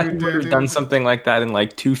 I thought you would have done something like that in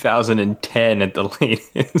like 2010 at the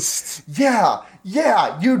latest. Yeah,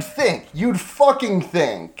 you'd fucking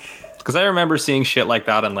think. Because I remember seeing shit like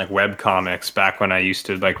that on like webcomics back when I used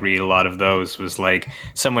to like read a lot of those. Was like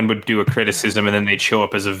someone would do a criticism and then they'd show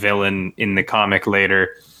up as a villain in the comic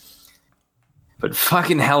later. But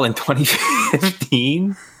fucking hell, in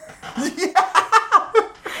 2015? Yeah!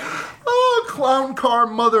 Oh, clown car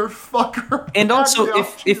motherfucker. And also,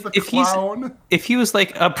 if he was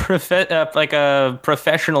like a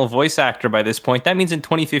professional voice actor by this point, that means in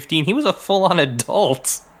 2015 he was a full-on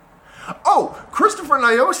adult. Oh, Christopher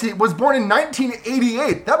Niosi was born in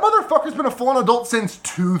 1988. That motherfucker's been a full-on adult since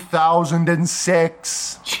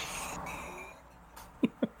 2006.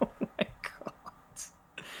 Oh my god.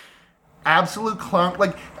 Absolute clown.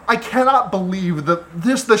 Like, I cannot believe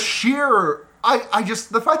the sheer...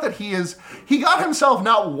 the fact that he got himself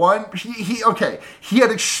not one, he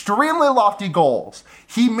had extremely lofty goals.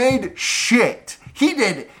 He made shit. He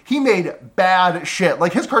made bad shit.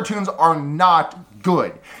 Like, his cartoons are not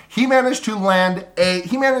good. He managed to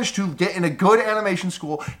get in a good animation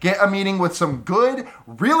school, get a meeting with some good,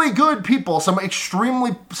 really good people, an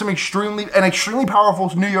extremely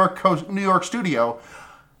powerful New York studio,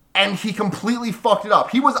 and he completely fucked it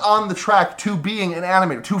up. He was on the track to being an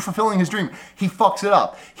animator, to fulfilling his dream. He fucks it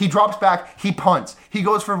up. He drops back, he punts. He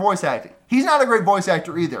goes for voice acting. He's not a great voice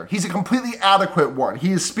actor either. He's a completely adequate one.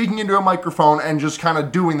 He is speaking into a microphone and just kind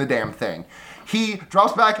of doing the damn thing. He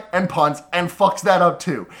drops back and punts and fucks that up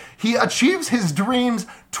too. He achieves his dreams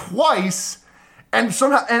twice, and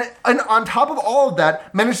somehow, and on top of all of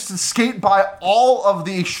that, managed to skate by all of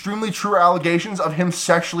the extremely true allegations of him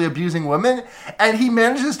sexually abusing women, and he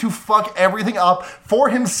manages to fuck everything up for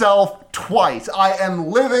himself twice. I am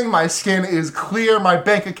living, my skin is clear, my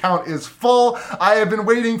bank account is full. I have been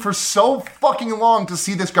waiting for so fucking long to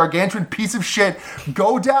see this gargantuan piece of shit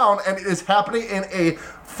go down, and it is happening in a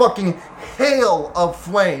fucking hail of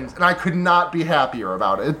flames, and I could not be happier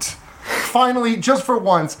about it. Finally, just for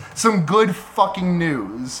once, some good fucking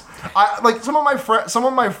news. Some of my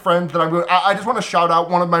friends that I'm going. I just want to shout out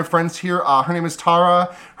one of my friends here. Her name is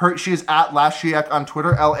Tara. She is at Lashiek on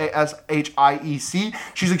Twitter. LASHIEC.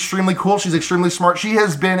 She's extremely cool. She's extremely smart. She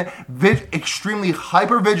has been extremely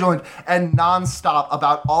hyper vigilant and nonstop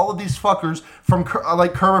about all of these fuckers from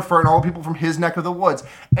like Kerber and all the people from his neck of the woods.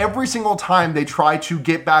 Every single time they try to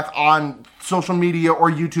get back on social media or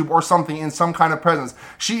YouTube or something in some kind of presence,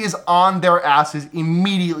 she is on their asses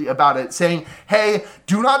immediately about it, saying, hey,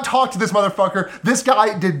 do not talk to this motherfucker. This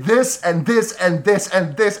guy did this and this and this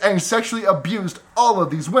and this and sexually abused all of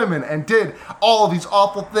these women and did all of these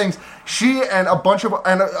awful things. She and a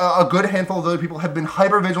good handful of other people have been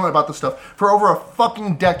hyper vigilant about this stuff for over a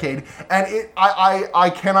fucking decade, and I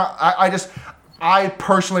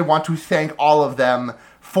personally want to thank all of them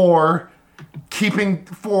for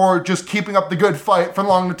just keeping up the good fight for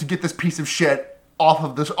long enough to get this piece of shit off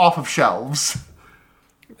of shelves.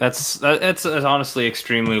 That's honestly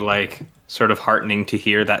extremely sort of heartening to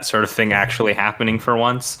hear that sort of thing actually happening for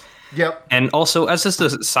once. Yep. And also, as just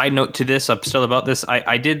a side note to this, I'm still about this.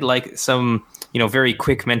 I did some very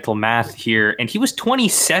quick mental math here, and he was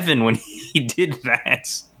 27 when he did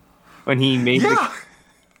that. When he made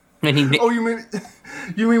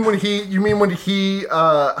You mean when he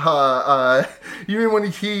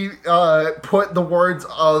put the words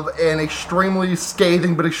of an extremely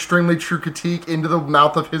scathing but extremely true critique into the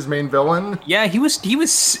mouth of his main villain? Yeah, he was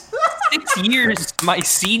 6 years my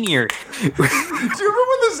senior. Do you remember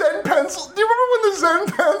when the Zen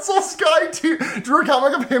Pencils guy drew a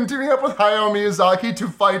comic of him teaming up with Hayao Miyazaki to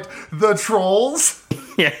fight the trolls?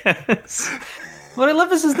 Yes. What I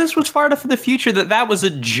love is this was far enough in the future that was a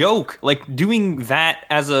joke. Like, doing that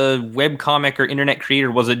as a webcomic or internet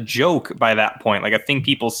creator was a joke by that point. Like, a thing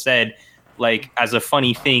people said, as a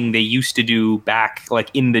funny thing they used to do back,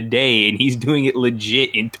 in the day, and he's doing it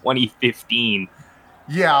legit in 2015.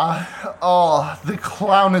 Yeah. Oh, the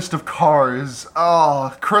clownest of cars.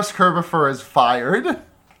 Oh, Chris Kerber is fired.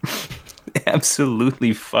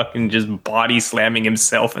 Absolutely fucking just body slamming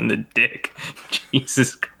himself in the dick.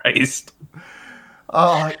 Jesus Christ.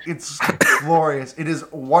 Oh, it's glorious. It is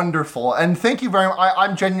wonderful. And thank you very much. I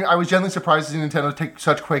was genuinely surprised to see Nintendo take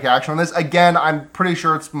such quick action on this. Again, I'm pretty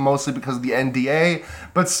sure it's mostly because of the NDA,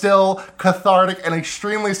 but still cathartic and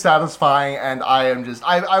extremely satisfying. And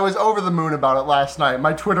I was over the moon about it last night.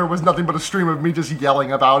 My Twitter was nothing but a stream of me just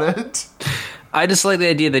yelling about it. I just like the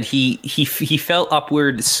idea that he fell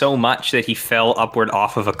upward so much that he fell upward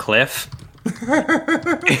off of a cliff.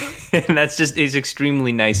 And it's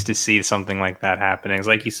extremely nice to see something like that happening. It's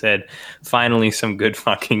like you said, finally some good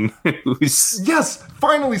fucking news. Yes,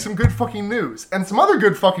 finally some good fucking news. And some other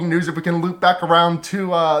good fucking news if we can loop back around to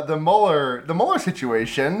the Mueller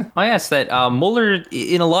situation. Oh yes, that Mueller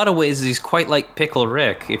in a lot of ways he's quite like Pickle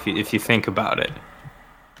Rick if you think about it.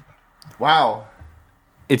 Wow.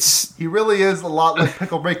 He really is a lot like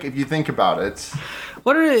Pickle Rick if you think about it.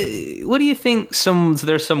 What do you think?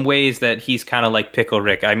 There's some ways that he's kind of like Pickle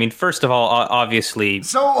Rick. I mean, first of all, obviously.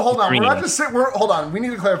 So hold on, hold on. We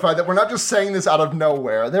need to clarify that we're not just saying this out of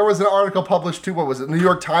nowhere. There was an article published too. What was it? New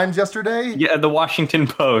York Times yesterday? Yeah, the Washington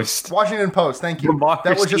Post. Washington Post. Thank you.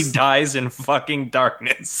 Democracy dies in fucking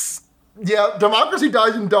darkness. Yeah, Democracy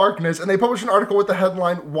Dies in Darkness, and they published an article with the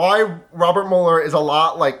headline, Why Robert Mueller is a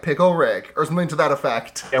Lot Like Pickle Rick, or something to that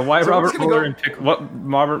effect. Yeah, what Robert Mueller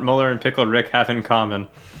and Pickle Rick have in common?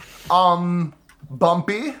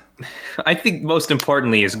 Bumpy. I think most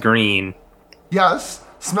importantly is green. Yes.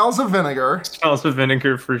 Smells of vinegar. Smells of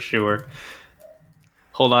vinegar for sure.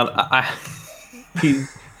 Hold on. I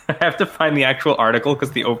have to find the actual article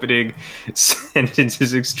because the opening sentence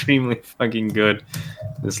is extremely fucking good.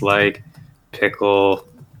 It's like Pickle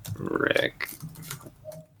Rick.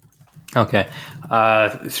 Okay.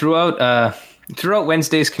 Throughout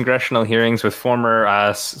Wednesday's congressional hearings with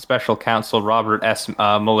former special counsel Robert S.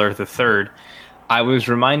 Mueller III, I was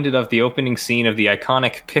reminded of the opening scene of the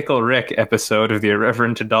iconic Pickle Rick episode of the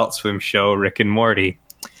irreverent Adult Swim show Rick and Morty.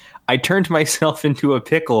 I turned myself into a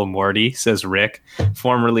pickle, Morty, says Rick,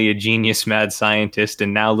 formerly a genius mad scientist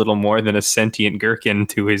and now little more than a sentient gherkin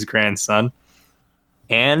to his grandson.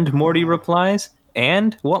 And, Morty replies,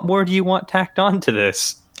 and what more do you want tacked on to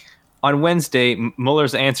this? On Wednesday,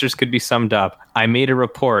 Mueller's answers could be summed up. I made a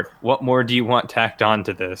report. What more do you want tacked on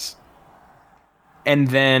to this? And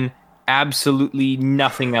then absolutely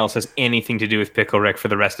nothing else has anything to do with Pickle Rick for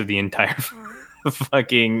the rest of the entire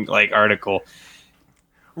fucking article.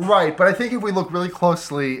 Right, but I think if we look really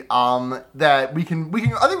closely, that we can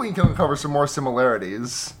I think we can uncover some more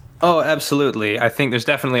similarities. Oh, absolutely. I think there's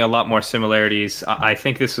definitely a lot more similarities. I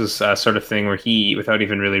think this is a sort of thing where he, without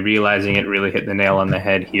even really realizing it, really hit the nail on the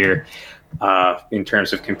head here in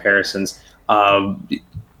terms of comparisons.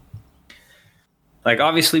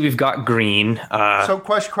 Obviously, we've got green. So,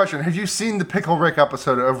 question. Have you seen the Pickle Rick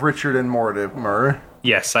episode of Richard and Mortimer?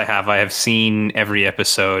 Yes, I have. I have seen every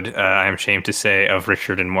episode, I'm ashamed to say, of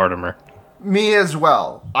Richard and Mortimer. Me as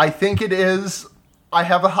well. I think it is... I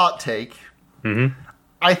have a hot take. Mm-hmm.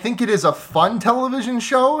 I think it is a fun television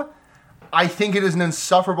show. I think it is an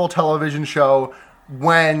insufferable television show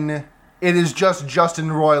when it is just Justin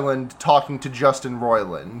Roiland talking to Justin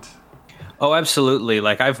Roiland. Oh, absolutely.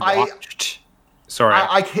 I've watched... Sorry.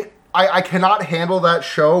 I cannot handle that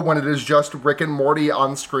show when it is just Rick and Morty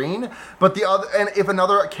on screen. But if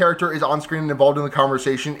another character is on screen and involved in the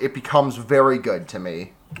conversation, it becomes very good to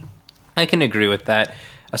me. I can agree with that.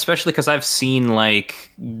 Especially because I've seen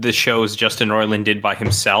the shows Justin Roiland did by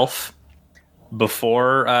himself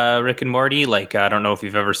before Rick and Morty. I don't know if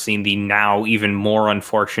you've ever seen the now even more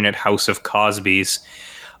unfortunate House of Cosby's,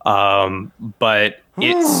 but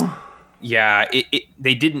it's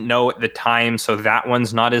they didn't know at the time, so that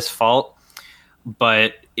one's not his fault.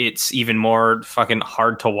 But it's even more fucking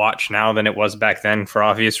hard to watch now than it was back then for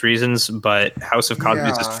obvious reasons. But House of Cosby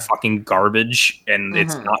is just fucking garbage, and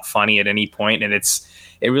it's not funny at any point, and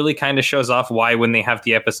it really kind of shows off why when they have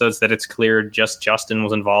the episodes that it's clear just Justin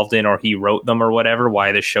was involved in or he wrote them or whatever,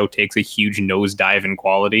 why the show takes a huge nosedive in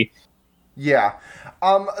quality. Yeah.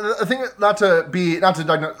 I think not to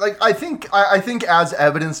diagnose, I think as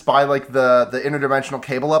evidenced by the interdimensional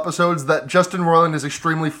cable episodes that Justin Roiland is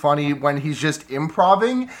extremely funny when he's just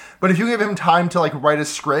improvising, but if you give him time to write a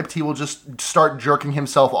script, he will just start jerking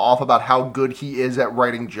himself off about how good he is at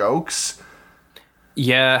writing jokes.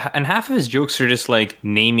 Yeah, and half of his jokes are just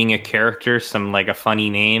naming a character some a funny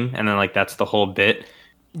name, and then that's the whole bit.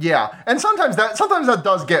 Yeah, and sometimes that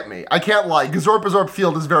does get me. I can't lie. Gazorp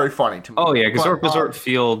Field is very funny to me. Oh yeah, Gazorp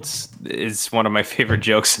Fields is one of my favorite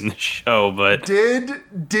jokes in the show. But did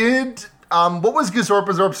what was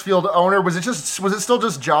Gazorp Field owner? Was it still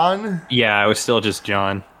just John? Yeah, it was still just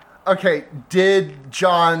John. Okay, did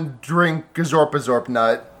John drink Gazorp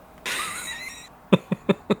nut?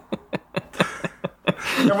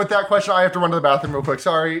 And with that question, I have to run to the bathroom real quick.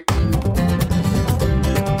 Sorry.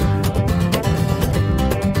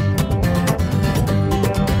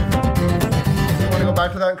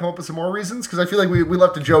 Back to that and come up with some more reasons, because I feel like we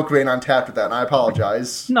left a joke vein untapped with that, and I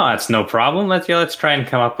apologize. No, it's no problem. Let's try and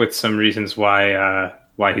come up with some reasons why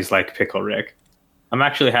he's like Pickle Rick. I'm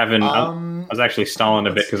actually having I was actually stalling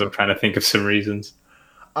a bit because I'm trying to think of some reasons.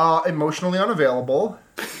 Emotionally unavailable.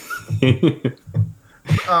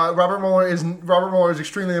 Robert Mueller is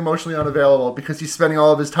extremely emotionally unavailable because he's spending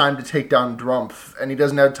all of his time to take down Drumpf, and he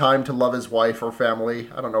doesn't have time to love his wife or family.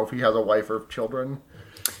 I don't know if he has a wife or children.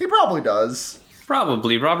 He probably does.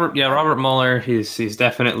 Probably Robert Mueller. He's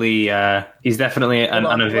definitely an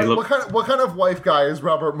unavailable. What kind of wife guy is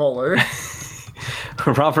Robert Mueller?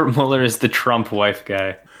 Robert Mueller is the Trump wife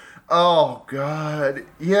guy. Oh God,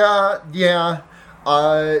 yeah. You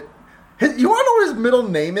want to know what his middle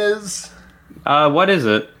name is? What is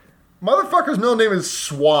it? Motherfucker's middle name is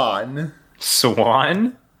Swan.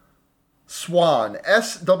 Swan. Swan.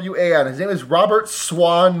 S-W-A-N. His name is Robert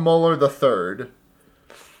Swan Mueller III.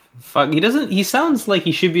 Fuck, he doesn't. He sounds like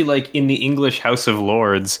he should be like in the English House of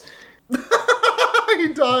Lords.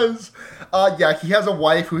 He does. Yeah, he has a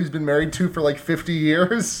wife who he's been married to for like 50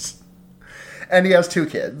 years, and he has 2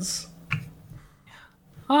 kids.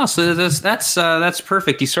 Oh, so that's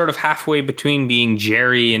perfect. He's sort of halfway between being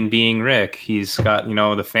Jerry and being Rick. He's got,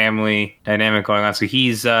 the family dynamic going on. So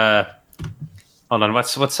he's hold on.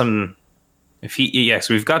 What's some?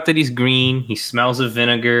 So we've got that he's green. He smells of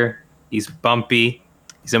vinegar. He's bumpy.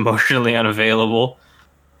 He's emotionally unavailable.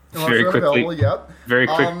 Very quickly. Yep. Very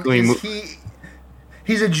quickly.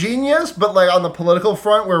 He's a genius, but like on the political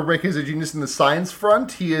front, where Rick is a genius in the science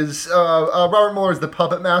front, he is Robert Mueller is the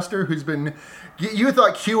puppet master who's been. You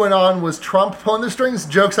thought QAnon was Trump pulling the strings?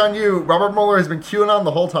 Joke's on you. Robert Mueller has been QAnon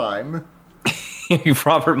the whole time.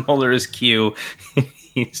 Robert Mueller is Q.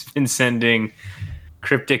 He's been sending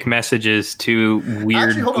cryptic messages to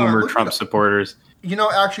weird boomer Trump supporters.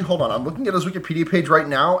 Actually, hold on. I'm looking at his Wikipedia page right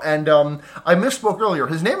now, and I misspoke earlier.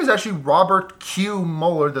 His name is actually Robert Q.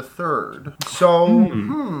 Mueller III. So,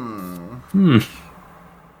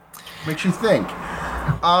 makes you think.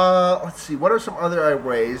 Let's see. What are some other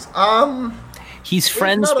ways? He's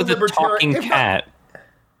friends with a talking cat.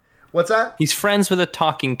 What's that? He's friends with a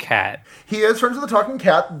talking cat. He is friends with a talking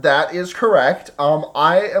cat. That is correct.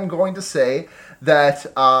 I am going to say that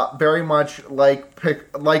very much like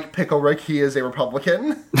Pickle Rick, he is a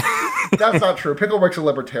Republican. That's not true. Pickle Rick's a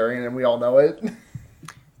libertarian, and we all know it.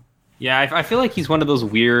 Yeah, I feel like he's one of those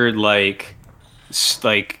weird, like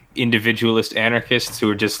individualist anarchists who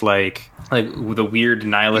are just like the weird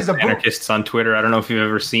nihilist anarchists on Twitter. I don't know if you've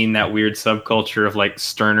ever seen that weird subculture of like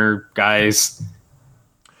Sterner guys.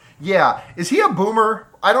 Yeah. Is he a boomer?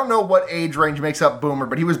 I don't know what age range makes up boomer,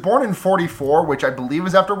 but he was born in 44, which I believe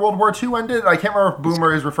is after World War II ended. I can't remember if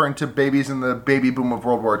boomer is referring to babies in the baby boom of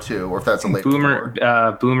World War II, or if that's a late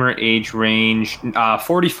boomer age range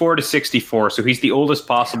 44 to 64. So he's the oldest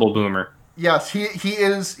possible boomer. Yes, he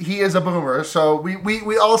is a boomer. So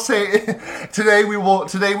we all say today we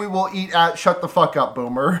will eat at shut the fuck up,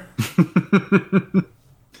 boomer.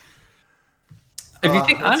 If you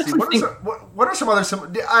think, honestly, what are some other?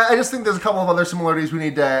 I just think there's a couple of other similarities we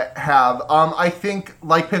need to have. I think,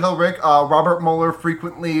 like Pickle Rick, Robert Mueller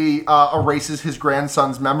frequently erases his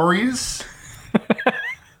grandson's memories.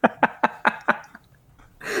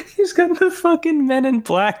 He's got the fucking Men in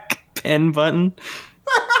Black pen button.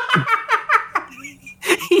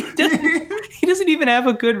 He doesn't even have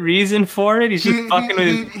a good reason for it. He's just fucking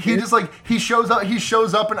with. He shows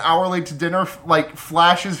up an hour late to dinner, like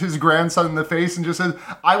flashes his grandson in the face and just says,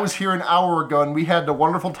 "I was here an hour ago and we had a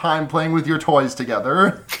wonderful time playing with your toys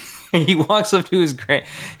together." He walks up to his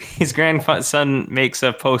grandson makes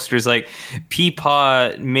a posters like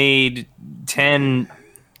Peepaw made 10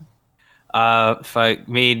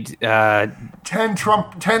 10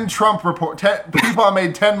 Trump report. Peepaw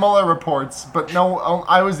made 10 Mueller reports, but no,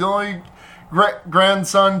 I was the only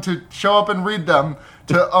grandson to show up and read them.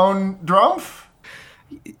 To own Drumpf?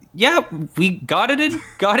 Yeah, we got it in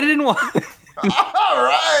one. All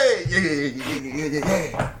right.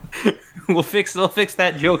 Yeah. We'll fix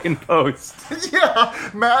that joke in post.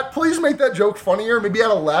 Yeah, Matt, please make that joke funnier. Maybe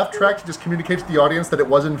add a laugh track to just communicate to the audience that it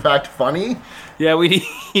was in fact funny. Yeah, we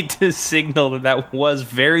need to signal that was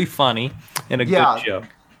very funny and a good joke.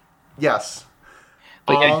 Yes.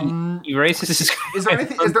 But yeah, he erases his. Is there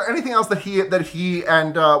anything else that he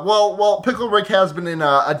and Pickle Rick has been in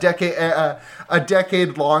a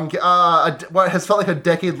decade long what has felt like a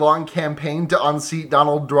decade long campaign to unseat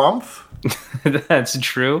Donald Drumpf? That's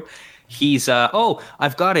true. He's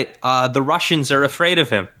I've got it. The Russians are afraid of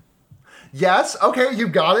him. Yes, okay, you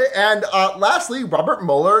got it. And lastly, Robert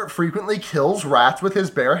Mueller frequently kills rats with his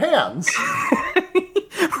bare hands.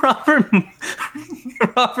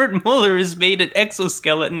 Robert Mueller has made an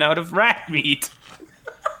exoskeleton out of rat meat.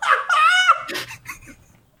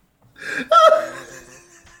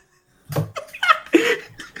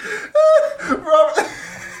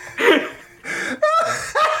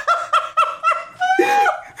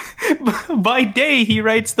 By day, he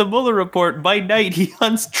writes the Mueller report. By night, he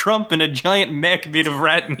hunts Trump in a giant mech made of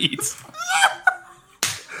rat meat.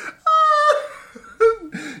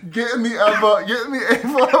 Get in the Eva,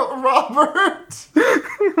 Robert.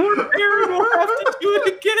 Aaron will have to do it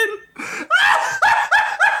again.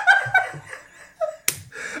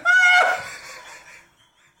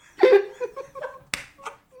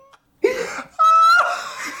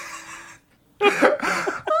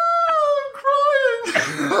 I'm crying.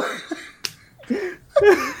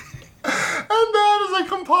 And that is a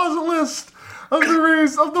composite list of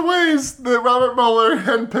the ways that Robert Mueller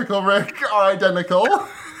and Pickle Rick are identical.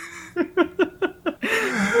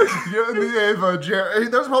 Get in the Ava, Jerry.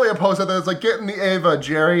 There's probably a post out there that's like, get in the Ava,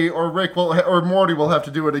 Jerry, or Rick will, or Morty will have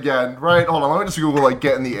to do it again, right? Hold on, let me just Google, like,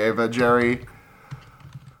 get in the Ava, Jerry.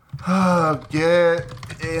 Get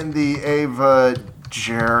in the Ava,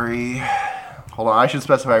 Jerry. Hold on, I should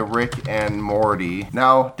specify Rick and Morty.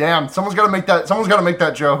 Now, damn, someone's gotta make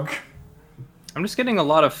that joke. I'm just getting a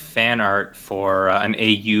lot of fan art for an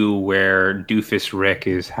AU where Doofus Rick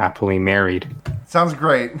is happily married. Sounds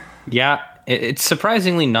great. Yeah, it's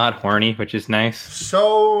surprisingly not horny, which is nice.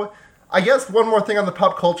 So, I guess one more thing on the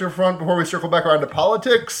pop culture front before we circle back around to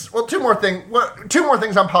politics. Well, two more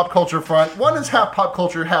things on pop culture front. One is half pop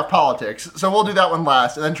culture, half politics. So we'll do that one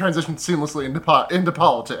last, and then transition seamlessly into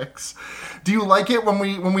politics. Do you like it when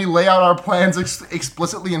we lay out our plans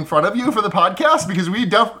explicitly in front of you for the podcast? Because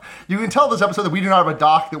you can tell this episode that we do not have a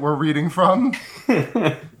doc that we're reading from.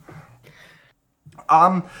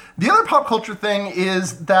 The other pop culture thing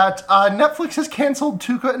is that Netflix has canceled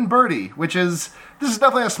Tuca and Birdie, this is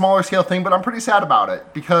definitely a smaller scale thing, but I'm pretty sad about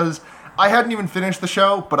it because I hadn't even finished the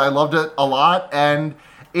show, but I loved it a lot, and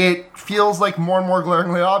it feels like more and more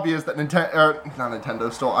glaringly obvious that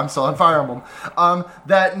I'm still on Fire Emblem,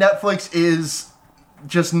 that Netflix is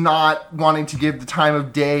just not wanting to give the time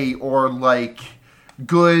of day or like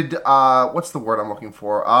good, what's the word I'm looking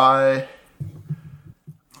for?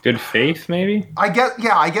 Good faith, maybe? I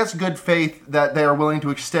guess good faith that they are willing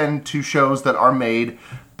to extend to shows that are made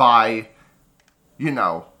by,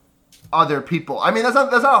 other people. I mean, that's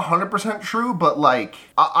not 100% true, but like,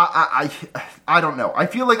 I don't know. I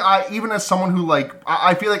feel like even as someone who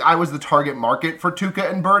I feel like I was the target market for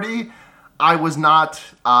Tuca and Birdie. I was not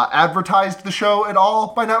advertised the show at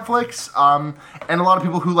all by Netflix, and a lot of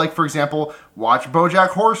people who, like, for example, watch BoJack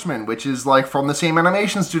Horseman, which is like from the same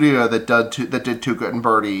animation studio that did Tuca and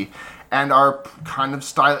Birdie, and are kind of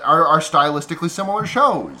are stylistically similar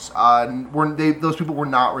shows. Those people were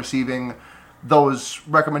not receiving those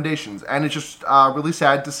recommendations, and it's just really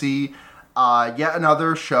sad to see yet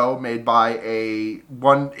another show made by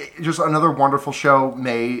another wonderful show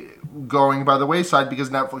going by the wayside because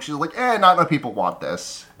Netflix is like, not enough people want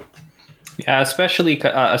this. Yeah, especially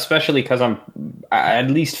because I'm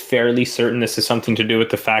at least fairly certain this is something to do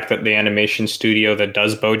with the fact that the animation studio that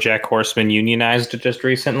does BoJack Horseman unionized just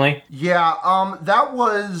recently. Yeah, that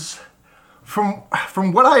was from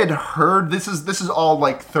what I had heard. This is all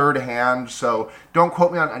like third hand, so don't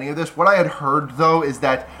quote me on any of this. What I had heard though is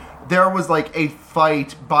that there was like a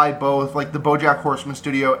fight by both like the BoJack Horseman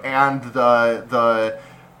studio and the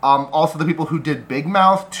also the people who did Big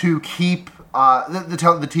Mouth to keep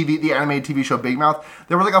the animated TV show Big Mouth.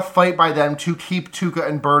 There was like a fight by them to keep Tuca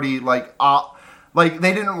and Birdie like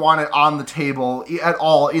they didn't want it on the table at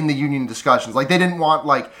all in the union discussions. Like they didn't want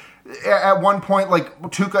like at one point like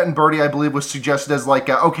Tuca and Birdie I believe was suggested as like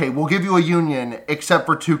okay, we'll give you a union except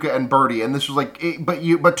for Tuca and Birdie, and this was like but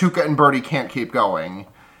Tuca and Birdie can't keep going.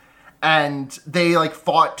 And they, like,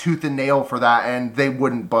 fought tooth and nail for that, and they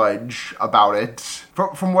wouldn't budge about it,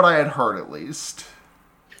 from what I had heard, at least.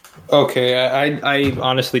 Okay, I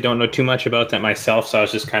honestly don't know too much about that myself, so I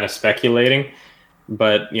was just kind of speculating.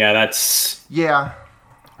 But, yeah, that's... Yeah.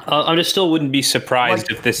 I just still wouldn't be surprised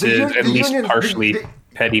if this is at least partially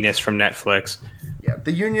pettiness from Netflix. Yeah,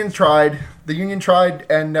 the union tried,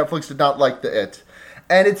 and Netflix did not like it.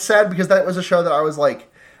 And it's sad, because that was a show that I was, like...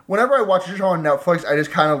 Whenever I watch a show on Netflix, I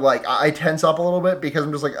just kind of like I tense up a little bit because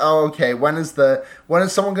I'm just like, oh, okay, when is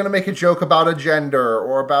someone gonna make a joke about a gender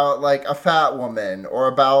or about like a fat woman or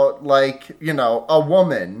about like a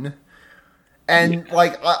woman, and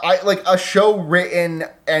like I like a show written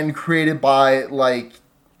and created by like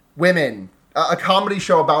women, a comedy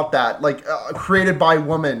show about that, like created by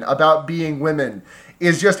women about being women.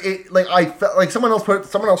 Is just it like I felt like someone else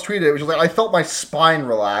tweeted it, which was like I felt my spine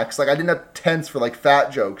relax, like I didn't have tense for like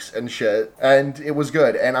fat jokes and shit, and it was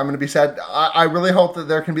good. And I'm gonna be sad. I really hope that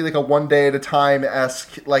there can be like a one day at a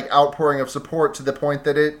time-esque like outpouring of support to the point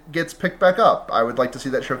that it gets picked back up. I would like to see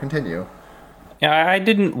that show continue. Yeah, I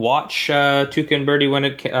didn't watch Tuca and Birdie when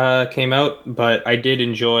it came out, but I did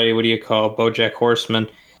enjoy BoJack Horseman.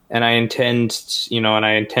 And I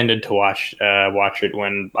intended to watch it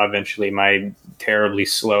when eventually my terribly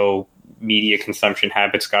slow media consumption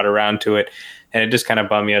habits got around to it, and it just kind of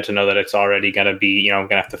bummed me out to know that it's already going to be, I'm going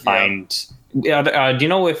to have to find. Yeah. Do you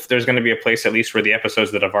know if there's going to be a place at least where the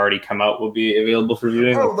episodes that have already come out will be available for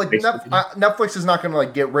viewing? Oh, like Netflix is not going to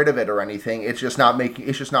like get rid of it or anything. It's just not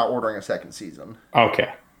ordering a second season.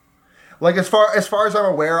 Okay. Like, as far as I'm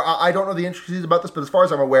aware, I don't know the intricacies about this, but as far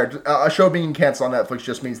as I'm aware, a show being canceled on Netflix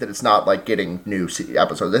just means that it's not, like, getting new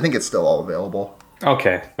episodes. I think it's still all available.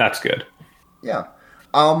 Okay, that's good. Yeah.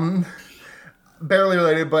 barely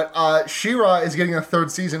related, but She-Ra is getting a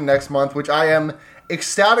third season next month, which I am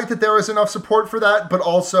ecstatic that there is enough support for that, but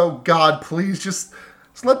also, God, please just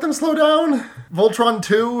let them slow down. Voltron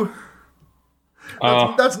 2.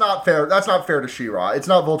 That's not fair. That's not fair to She-Ra. It's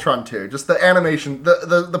not Voltron 2. Just the animation,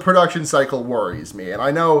 the production cycle worries me. And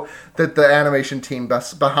I know that the animation team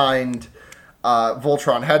behind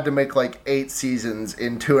Voltron had to make like 8 seasons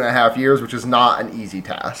in 2.5 years, which is not an easy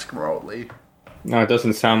task remotely. No, it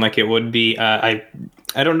doesn't sound like it would be. I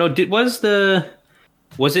don't know.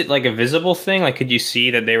 Was it like a visible thing? Like, could you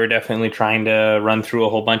see that they were definitely trying to run through a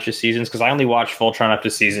whole bunch of seasons? Because I only watched Voltron up to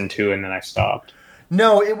season 2 and then I stopped.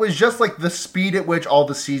 No, it was just like the speed at which all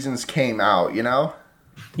the seasons came out, you know?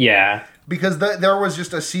 Yeah. Because there was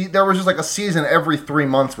just like a season every 3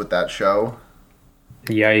 months with that show.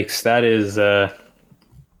 Yikes, that is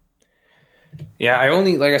yeah,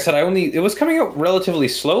 it was coming out relatively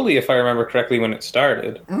slowly if I remember correctly when it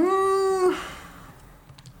started.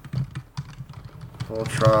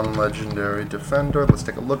 Voltron Legendary Defender. Let's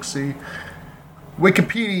take a look-see.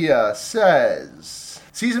 Wikipedia says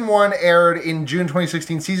Season 1 aired in June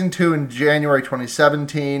 2016, Season 2 in January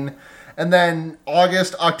 2017, and then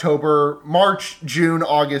August, October, March, June,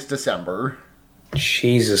 August, December.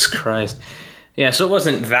 Jesus Christ. Yeah, so it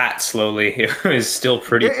wasn't that slowly. It was still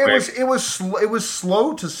pretty quick. It was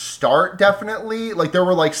slow to start, definitely. Like, there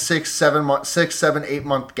were like 6, 7, 8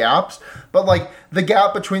 month gaps. But like, the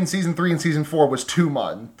gap between Season 3 and Season 4 was 2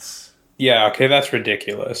 months. Yeah, okay, that's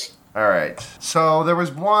ridiculous. All right. So there were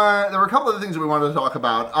a couple of things that we wanted to talk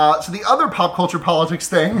about. So the other pop culture politics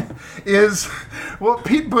thing is, well,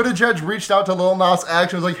 Pete Buttigieg reached out to Lil Nas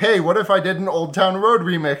X and was like, hey, what if I did an Old Town Road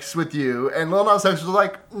remix with you? And Lil Nas X was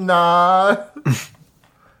like, nah.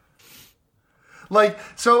 Like,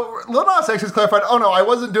 so Lil Nas X has clarified, oh no, I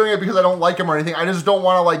wasn't doing it because I don't like him or anything. I just don't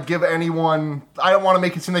want to like give anyone, I don't want to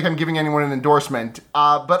make it seem like I'm giving anyone an endorsement.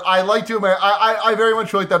 But I like to, I very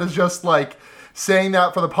much feel like that is just like, saying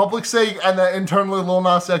that for the public's sake, and that internally Lil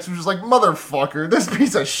Nas X was just like, motherfucker, this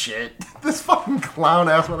piece of shit. This fucking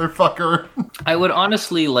clown-ass motherfucker. I would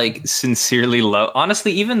honestly, like, sincerely love...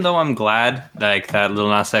 Honestly, even though I'm glad like that Lil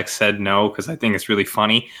Nas X said no, because I think it's really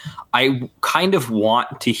funny, I kind of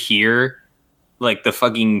want to hear, like, the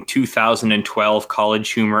fucking 2012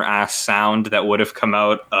 college humor-ass sound that would have come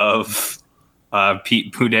out of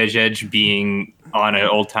Pete Buttigieg being on an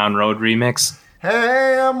Old Town Road remix.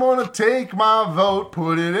 Hey, I'm gonna take my vote,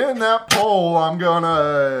 put it in that poll. I'm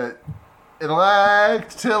gonna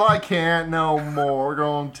elect till I can't no more.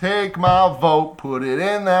 Gonna take my vote, put it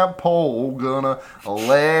in that poll. Gonna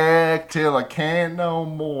elect till I can't no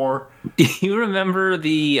more. Do you remember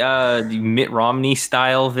the Mitt Romney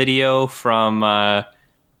style video from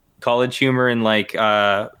College Humor in like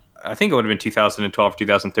I think it would have been 2012 or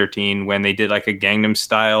 2013 when they did like a Gangnam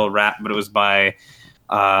Style rap, but it was by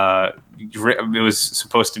it was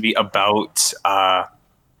supposed to be about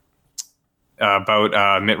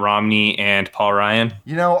Mitt Romney and Paul Ryan.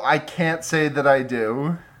 You know, I can't say that I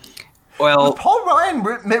do. Well, was Paul Ryan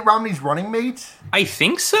Mitt Romney's running mate? I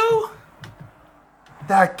think so.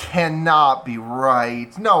 That cannot be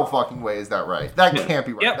right. No fucking way is that right. That can't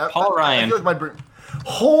be right. Yep, Paul Ryan. I feel like my brain...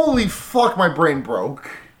 Holy fuck, my brain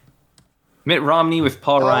broke. Mitt Romney with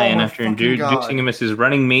Paul Ryan after introducing him as his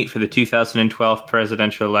running mate for the 2012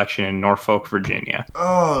 presidential election in Norfolk, Virginia.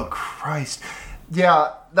 Oh, Christ.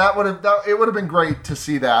 Yeah, it would have been great to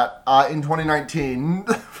see that in 2019.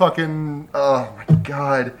 Fucking, oh my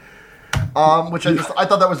God. Which I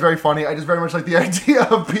thought that was very funny. I just very much like the idea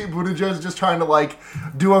of Pete Buttigieg just trying to like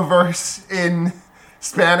do a verse in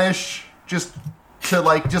Spanish just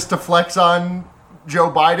to flex on Joe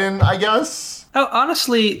Biden, I guess. Oh,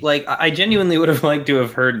 honestly, like, I genuinely would have liked to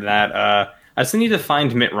have heard that. I just need to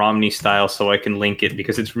find Mitt Romney style so I can link it,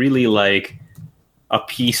 because it's really, like, a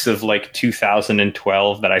piece of, like,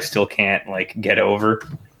 2012 that I still can't, like, get over.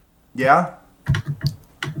 Yeah?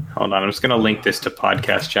 Hold on, I'm just going to link this to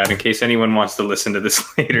podcast chat in case anyone wants to listen to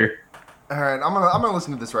this later. All right, I'm gonna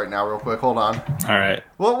listen to this right now real quick. Hold on. All right.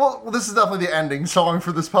 Well, this is definitely the ending song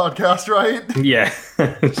for this podcast, right? Yeah,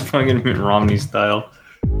 it's fucking Mitt Romney style.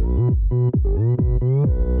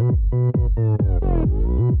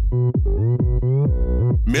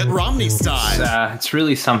 Mitt Romney style. It's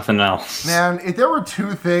really something else. Man, if there were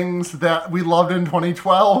two things that we loved in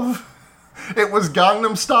 2012, it was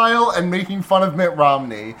Gangnam Style and making fun of Mitt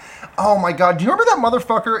Romney. Oh my God, do you remember that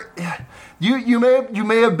motherfucker? You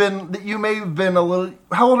may have been a little.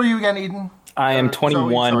 How old are you again, Eden? I am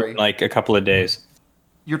 21 in like a couple of days.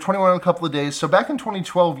 You're 21 in a couple of days. So back in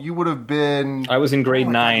 2012, you would have been. I was in grade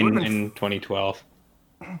 9 in 2012.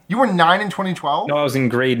 You were 9 in 2012? No, I was in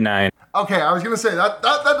grade 9. Okay, I was gonna say that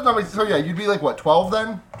did not make sense. So yeah, you'd be like what, 12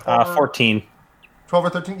 then? 14. 12 or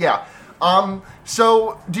 13? Yeah.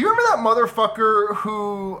 So do you remember that motherfucker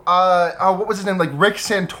who what was his name? Like Rick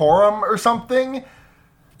Santorum or something?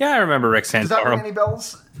 Yeah, I remember Rick Santorum. Does that ring any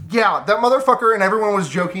bells? Yeah, that motherfucker, and everyone was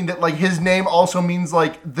joking that like his name also means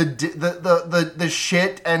like the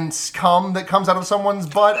shit and scum that comes out of someone's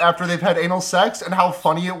butt after they've had anal sex, and how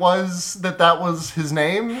funny it was that was his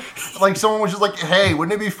name. Like someone was just like, "Hey,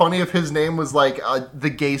 wouldn't it be funny if his name was like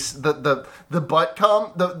the butt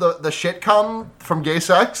cum, the shit cum from gay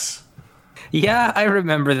sex?" Yeah, I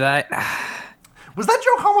remember that. Was that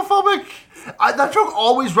joke homophobic? That joke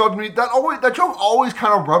always rubbed me. That joke always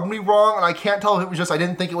kind of rubbed me wrong, and I can't tell if it was just I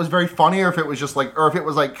didn't think it was very funny, or if it was just like, or if it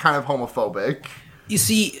was like kind of homophobic. You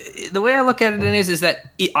see, the way I look at it is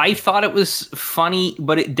that I thought it was funny,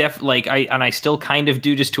 but it I still kind of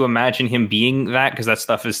do, just to imagine him being that, because that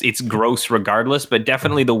stuff it's gross regardless. But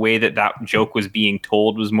definitely the way that joke was being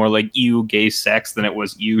told was more like "ew, gay sex" than it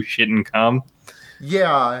was "you shit and cum."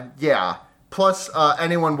 Yeah. Plus,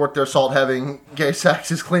 anyone worth their salt having gay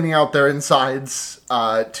sex is cleaning out their insides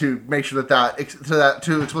to make sure to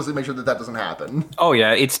explicitly make sure that doesn't happen. Oh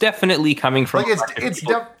yeah, it's definitely coming from like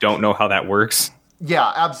don't know how that works.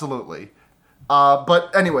 Yeah, absolutely.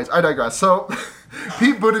 But anyways, I digress. So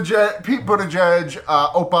Pete Buttigieg,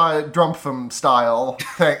 Opa Drumpfum style.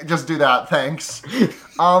 Just do that, thanks.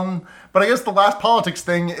 But I guess the last politics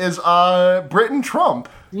thing is Britain Trump.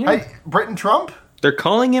 Yeah. Hey, Britain Trump. They're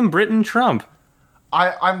calling him Britain Trump.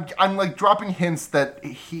 I'm like dropping hints that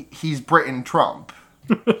he's Britain Trump.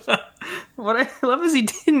 What I love is he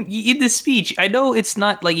didn't in the speech. I know it's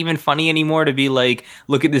not like even funny anymore to be like,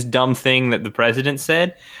 look at this dumb thing that the president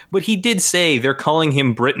said, but he did say they're calling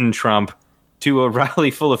him Britain Trump to a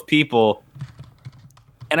rally full of people.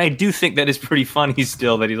 And I do think that is pretty funny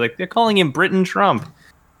still, that he's like, they're calling him Britain Trump.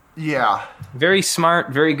 Yeah. Very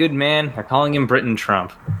smart, very good man. They're calling him Britain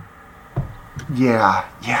Trump. Yeah.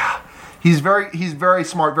 He's very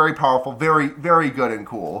smart, very powerful, very, very good and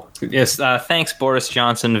cool. Yes, thanks, Boris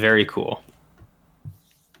Johnson. Very cool.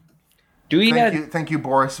 Thank you,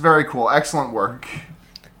 Boris. Very cool. Excellent work.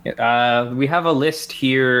 We have a list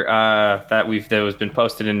here that was been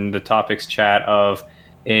posted in the topics chat of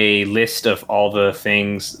a list of all the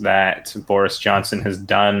things that Boris Johnson has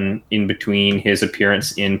done in between his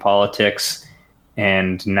appearance in politics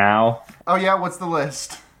and now. Oh yeah, what's the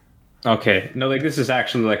list? Okay, no, like this is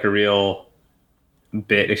actually like a real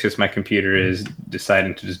bit. It's just my computer is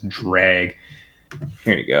deciding to just drag.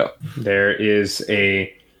 Here you go. There is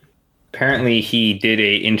apparently he did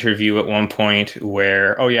a interview at one point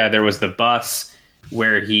where, there was the bus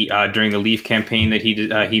where he, during the Leave campaign that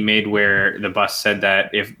he made, where the bus said that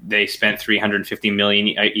if they spent 350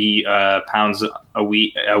 million pounds a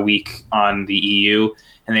week on the EU,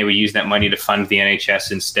 and they would use that money to fund the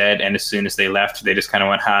NHS instead. And as soon as they left, they just kind of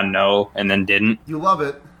went, no, and then didn't. You love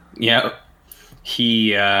it. Yeah.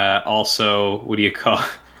 He also, what do you call?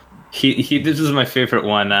 This is my favorite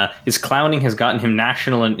one. His clowning has gotten him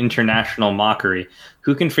national and international mockery.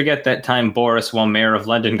 Who can forget that time Boris, while mayor of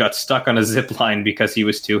London, got stuck on a zip line because he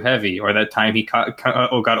was too heavy? Or that time he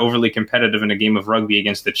got overly competitive in a game of rugby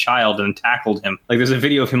against a child and tackled him? Like, there's a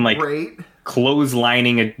video of him, like, Great.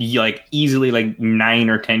 Clotheslining a, like, easily, like, 9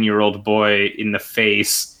 or 10-year-old boy in the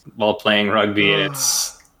face while playing rugby. And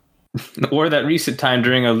it's... Or that recent time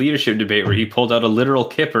during a leadership debate where he pulled out a literal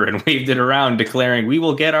kipper and waved it around, declaring, "We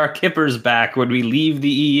will get our kippers back when we leave the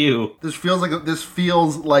EU." This feels like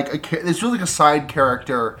a side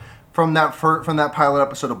character from that pilot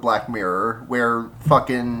episode of Black Mirror where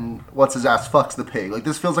fucking what's his ass fucks the pig. Like,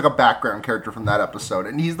 this feels like a background character from that epised,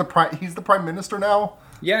 and he's the prime minister now.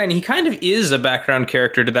 Yeah, and he kind of is a background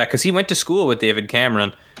character to that because he went to school with David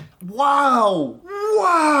Cameron. Wow.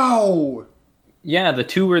 Yeah, the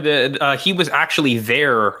two were he was actually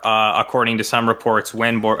there, according to some reports,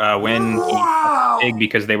 when he was big,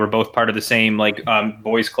 because they were both part of the same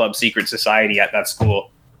boys' club secret society at that school.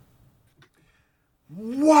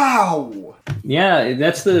 Wow. Yeah,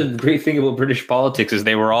 that's the great thing about British politics is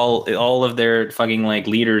they were all of their fucking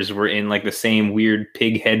leaders were in the same weird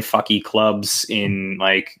pig head fucky clubs in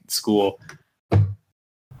school.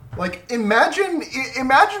 Imagine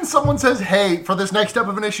someone says, "Hey, for this next step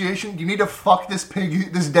of initiation, you need to fuck this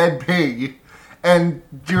dead pig," and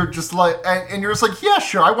you're just yeah,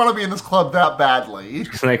 sure, I want to be in this club that badly.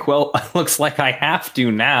 It's well, looks like I have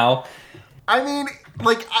to now. I mean,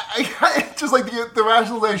 I just the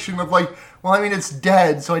rationalization of it's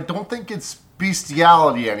dead, so I don't think it's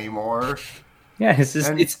bestiality anymore. Yeah,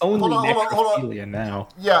 it's only necrophilia now.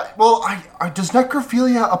 Yeah, well, does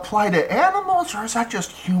necrophilia apply to animals, or is that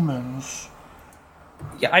just humans?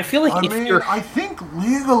 Yeah, I feel like I think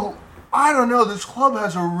legal... I don't know, this club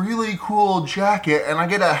has a really cool jacket, and I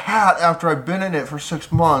get a hat after I've been in it for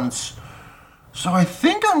 6 months. So I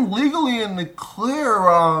think I'm legally in the clear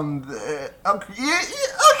on the...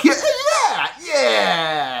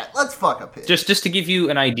 Yeah, let's fuck a pig. Just to give you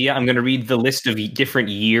an idea, I'm going to read the list of different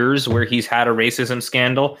years where he's had a racism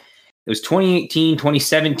scandal. It was 2018,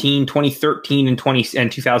 2017, 2013, and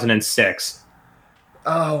 2006.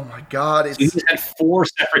 Oh my God! He's had 4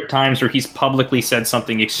 separate times where he's publicly said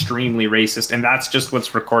something extremely racist, and that's just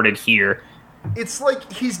what's recorded here. It's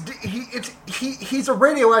like he's a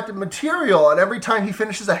radioactive material, and every time he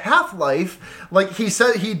finishes a half-life, like he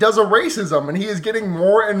said, he does a racism, and he is getting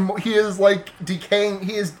more and more. He is like decaying.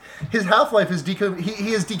 His half-life is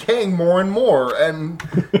he is decaying more and more, and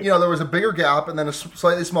there was a bigger gap, and then a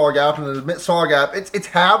slightly smaller gap, and then a smaller gap. It's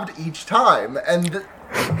halved each time, and.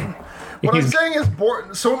 What I'm saying is,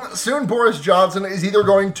 soon Boris Johnson is either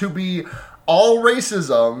going to be all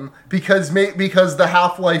racism because the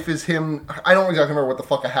half-life is him. I don't exactly remember what the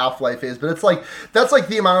fuck a half-life is, but it's like that's like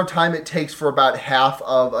the amount of time it takes for about half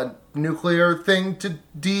of a nuclear thing to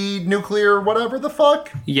de-nuclear whatever the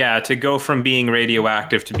fuck. Yeah, to go from being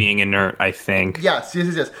radioactive to being inert, I think. Yes.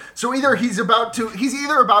 So either he's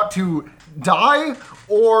either about to die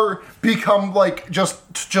or become like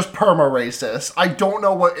just perma-racist. I don't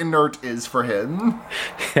know what inert is for him.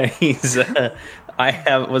 He's I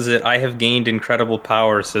have gained incredible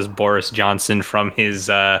power, says Boris Johnson from his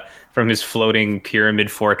floating pyramid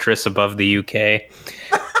fortress above the UK.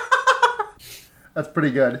 That's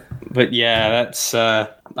pretty good. But yeah, that's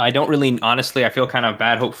I don't really, honestly, I feel kind of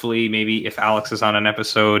bad. Hopefully maybe if Alex is on an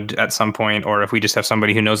episode at some point, or if we just have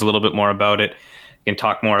somebody who knows a little bit more about it, can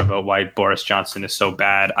talk more about why Boris Johnson is so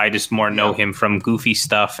bad. I just more know him from goofy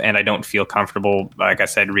stuff, and I don't feel comfortable, like I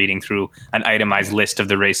said, reading through an itemized list of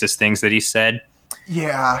the racist things that he said.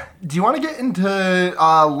 Yeah. Do you want to get into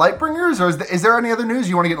Lightbringers, or is there any other news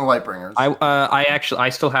you want to get into Lightbringers? I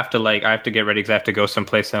still have to I have to get ready because I have to go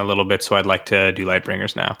someplace in a little bit, so I'd like to do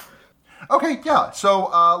Lightbringers now. Okay, yeah.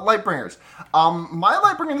 So Lightbringers. My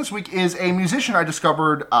Lightbringer this week is a musician I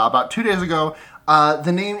discovered about 2 days ago.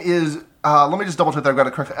 The name is. Let me just double check that I've got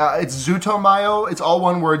it correct. It's Zutomayo. It's all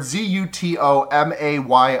one word, Zutomayo.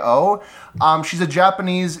 She's a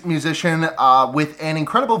Japanese musician with an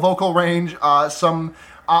incredible vocal range.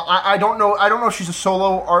 I don't know if she's a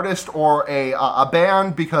solo artist or a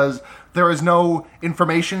band because there is no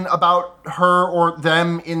information about her or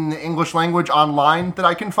them in the English language online that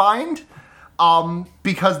I can find.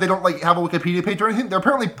 Because they don't have a Wikipedia page or anything. They're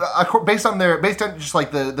apparently based on just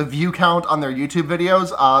like the view count on their YouTube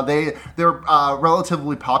videos. They're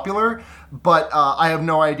relatively popular, but I have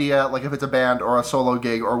no idea if it's a band or a solo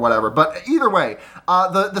gig or whatever. But either way,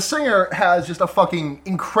 the singer has just a fucking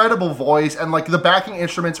incredible voice, and the backing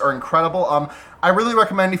instruments are incredible. I really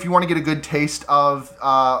recommend, if you want to get a good taste of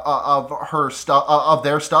her stuff, of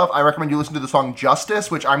their stuff, I recommend you listen to the song Justice,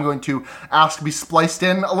 which I'm going to ask to be spliced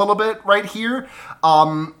in a little bit right here.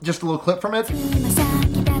 Just a little clip from it.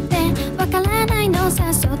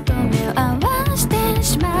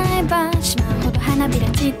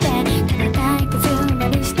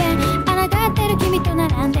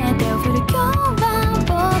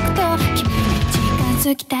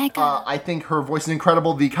 I think her voice is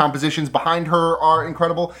incredible. The compositions behind her are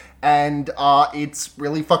incredible, and it's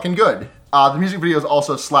really fucking good. The music videos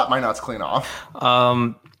also slap my nuts clean off.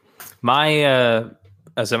 My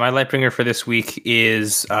Lightbringer for this week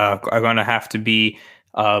is going to have to be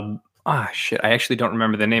I actually don't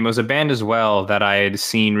remember the name. It was a band as well that I had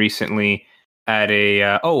seen recently at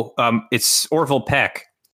it's Orville Peck,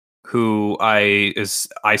 who I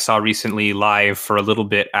saw recently live for a little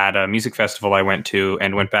bit at a music festival I went to,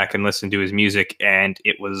 and went back and listened to his music, and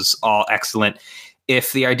it was all excellent.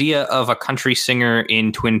 If the idea of a country singer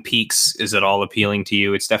in Twin Peaks is at all appealing to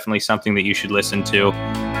you, it's definitely something that you should listen to.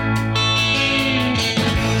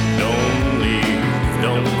 Don't leave,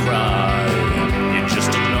 don't cry. You're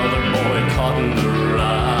just another boy caught in the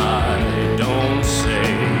ride. Don't say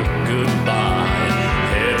goodbye.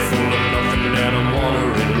 Head full of nothing and I'm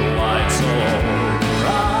wondering why it's alright.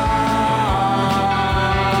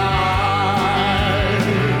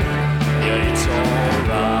 Yeah, it's alright.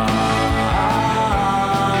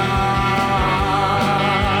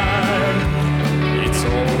 It's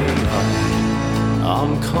alright.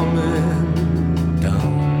 I'm coming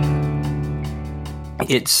down.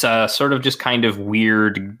 It's sort of just kind of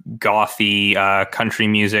weird, gothy country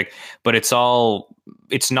music, but it's all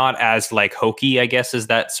it's not as like hokey, I guess, as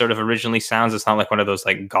that sort of originally sounds. It's not like one of those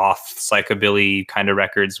like goth psychobilly kind of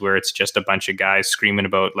records where it's just a bunch of guys screaming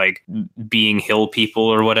about like being hill people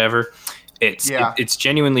or whatever. It's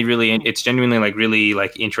genuinely like really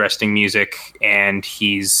like interesting music, and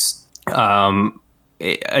he's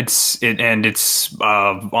it's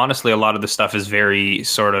honestly, a lot of the stuff is very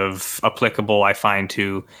sort of applicable, I find,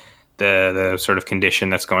 to the sort of condition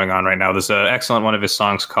that's going on right now. There's an excellent one of his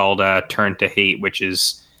songs called "Turn to Hate," which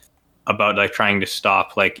is about like trying to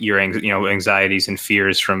stop like your anxieties and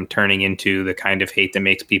fears from turning into the kind of hate that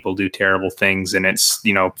makes people do terrible things, and it's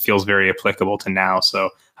feels very applicable to now. So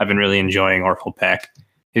I've been really enjoying Orville Peck.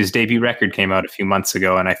 His debut record came out a few months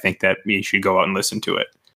ago, and I think that you should go out and listen to it.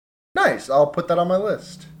 Nice. I'll put that on my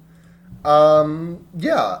list.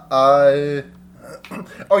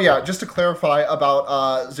 Just to clarify about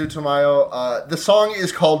Zutomayo, the song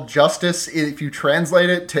is called Justice. If you translate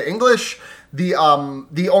it to English, the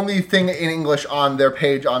only thing in English on their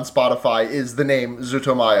page on Spotify is the name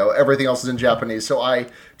Zutomayo. Everything else is in Japanese, so I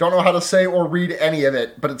don't know how to say or read any of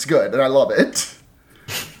it, but it's good, and I love it.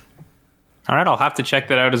 All right, I'll have to check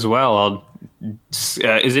that out as well.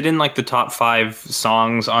 Is it in like the top 5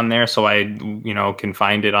 songs on there, so I can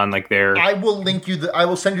find it on like their? I will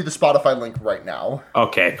send you the Spotify link right now.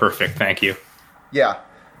 Okay, perfect. Thank you. Yeah.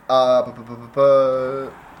 Copy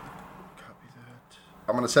that.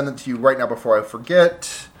 I'm gonna send it to you right now before I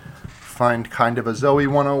forget. Find Kind of a Zoe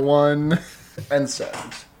 101 and send.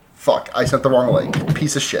 Fuck! I sent the wrong link.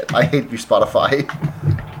 Piece of shit. I hate you, Spotify.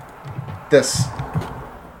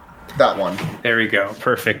 That one. There we go.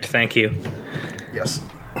 Perfect. Thank you. Yes.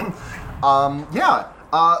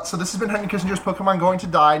 So this has been Henry Kissinger's Pokemon Going to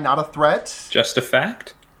Die, Not a Threat. Just a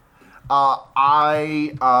fact.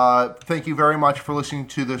 I thank you very much for listening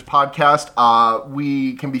to this podcast.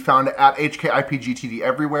 We can be found at HKIPGTD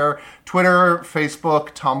everywhere. Twitter,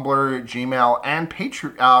 Facebook, Tumblr, Gmail, and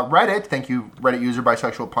Reddit. Thank you, Reddit user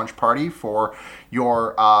Bisexual Punch Party, for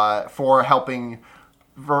your for helping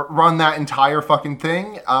run that entire fucking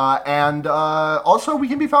thing. And also we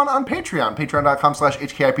can be found on Patreon,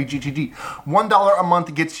 patreon.com/HKIPGTD. $1 a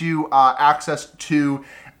month gets you access to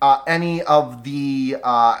any of the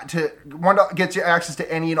gets you access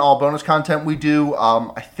to any and all bonus content we do.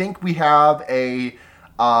 I think we have a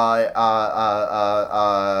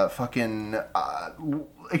fucking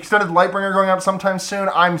extended Lightbringer going up sometime soon.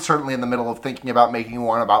 I'm certainly in the middle of thinking about making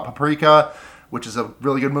one about Paprika, which is a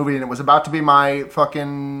really good movie, and it was about to be my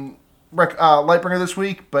fucking Lightbringer this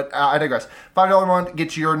week, but I digress. $5 a month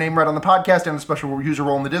gets your name read on the podcast and a special user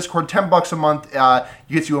role in the Discord. $10 a month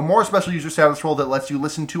gets you a more special user status role that lets you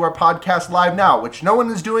listen to our podcast live now, which no one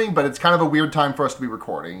is doing, but it's kind of a weird time for us to be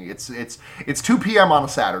recording. It's 2 p.m. on a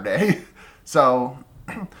Saturday. So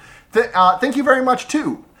thank you very much,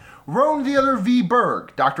 too. Roan the Other V.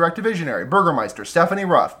 Berg, Dr. Activisionary, Burgermeister, Stephanie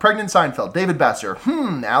Ruff, Pregnant Seinfeld, David Besser,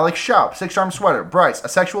 Alex Schaup, Six Arm Sweater, Bryce, A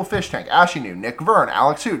Sexual Fish Tank, Ashy New, Nick Verne,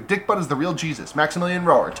 Alex Hoot, Dick Butt is the Real Jesus, Maximilian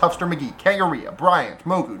Rower, Tufster McGee, Kangaroo, Bryant,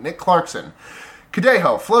 Mogu, Nick Clarkson,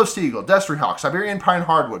 Kadeho, Flo Stiegel, Destry Hawk, Siberian Pine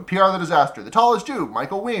Hardwood, PR the Disaster, The Tallest Jew,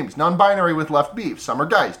 Michael Weems, Non-Binary with Left Beef, Summer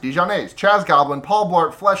Dice, Dijonais, Chaz Goblin, Paul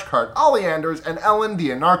Blart, Fleshcart, Ollie Anders, and Ellen the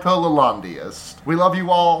Anarcho-Lalandiest. We love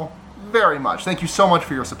you all very much. Thank you so much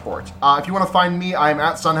for your support. If you want to find me, I'm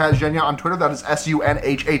at Sunhatzhenya on Twitter. That is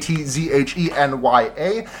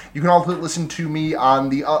SUNHATZHENYA. You can also listen to me on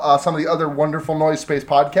the some of the other wonderful Noise Space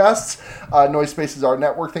podcasts. Noise Space is our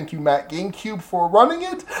network. Thank you, Matt GameCube, for running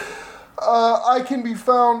it. I can be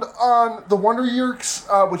found on The Wonder Yerks,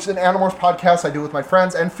 which is an Animorphs podcast I do with my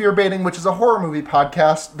friends, and Fear Baiting, which is a horror movie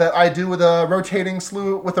podcast that I do with a rotating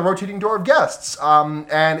door of guests.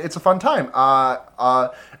 And it's a fun time.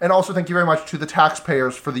 And also thank you very much to the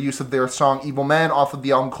taxpayers for the use of their song Evil Men off of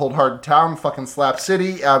the album Cold Hard Town, fucking Slap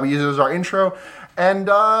City. We use it as our intro.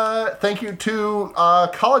 And thank you to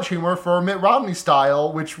College Humor for Mitt Romney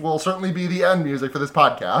Style, which will certainly be the end music for this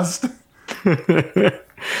podcast.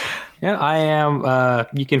 Yeah, I am.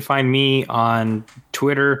 You can find me on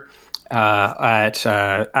Twitter at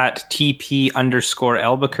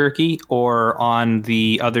TP_Albuquerque, or on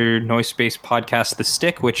the other Noise Space podcast, The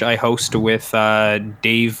Stick, which I host with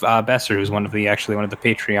Dave Besser, who's one of the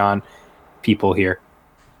Patreon people here.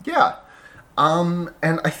 Yeah. And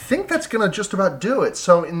I think that's gonna just about do it.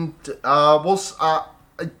 So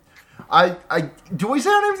do we say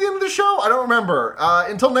our names at the end of the show? I don't remember.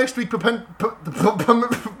 Until next week, Pimento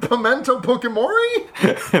Pokemori?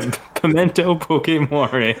 Pimento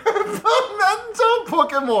Pokemori. Pimento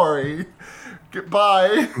Pokemori.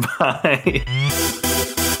 Goodbye. Bye.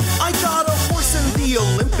 I got a horse in the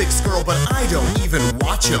Olympics, girl, but I don't even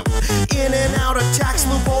watch them. In and out of tax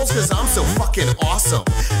loopholes, cause I'm so fucking awesome.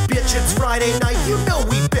 Bitch, it's Friday night, you know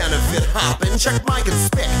we benefit hopping. Check my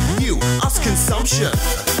conspic, you, us consumption.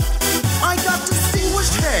 I got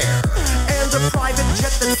distinguished hair and a private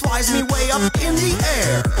jet that flies me way up in the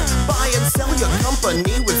air. Buy and sell your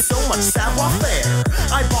company with so much savoir-faire.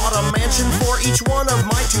 I bought a mansion for each one of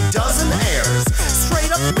my 24 heirs.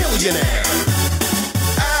 Straight up millionaire.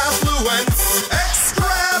 Affluence,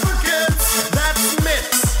 extravagance, that's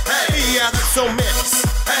mix. Hey, yeah, that's so mix.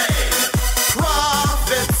 Hey,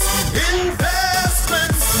 profits,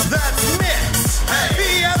 investments, that's mix.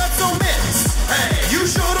 Hey, yeah, that's so mix. Hey, you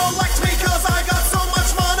should have liked me cause I got so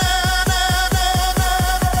much money.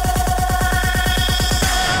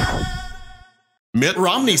 Mitt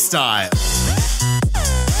Romney style.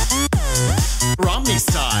 Romney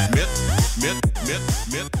style. Mitt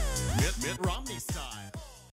Romney style.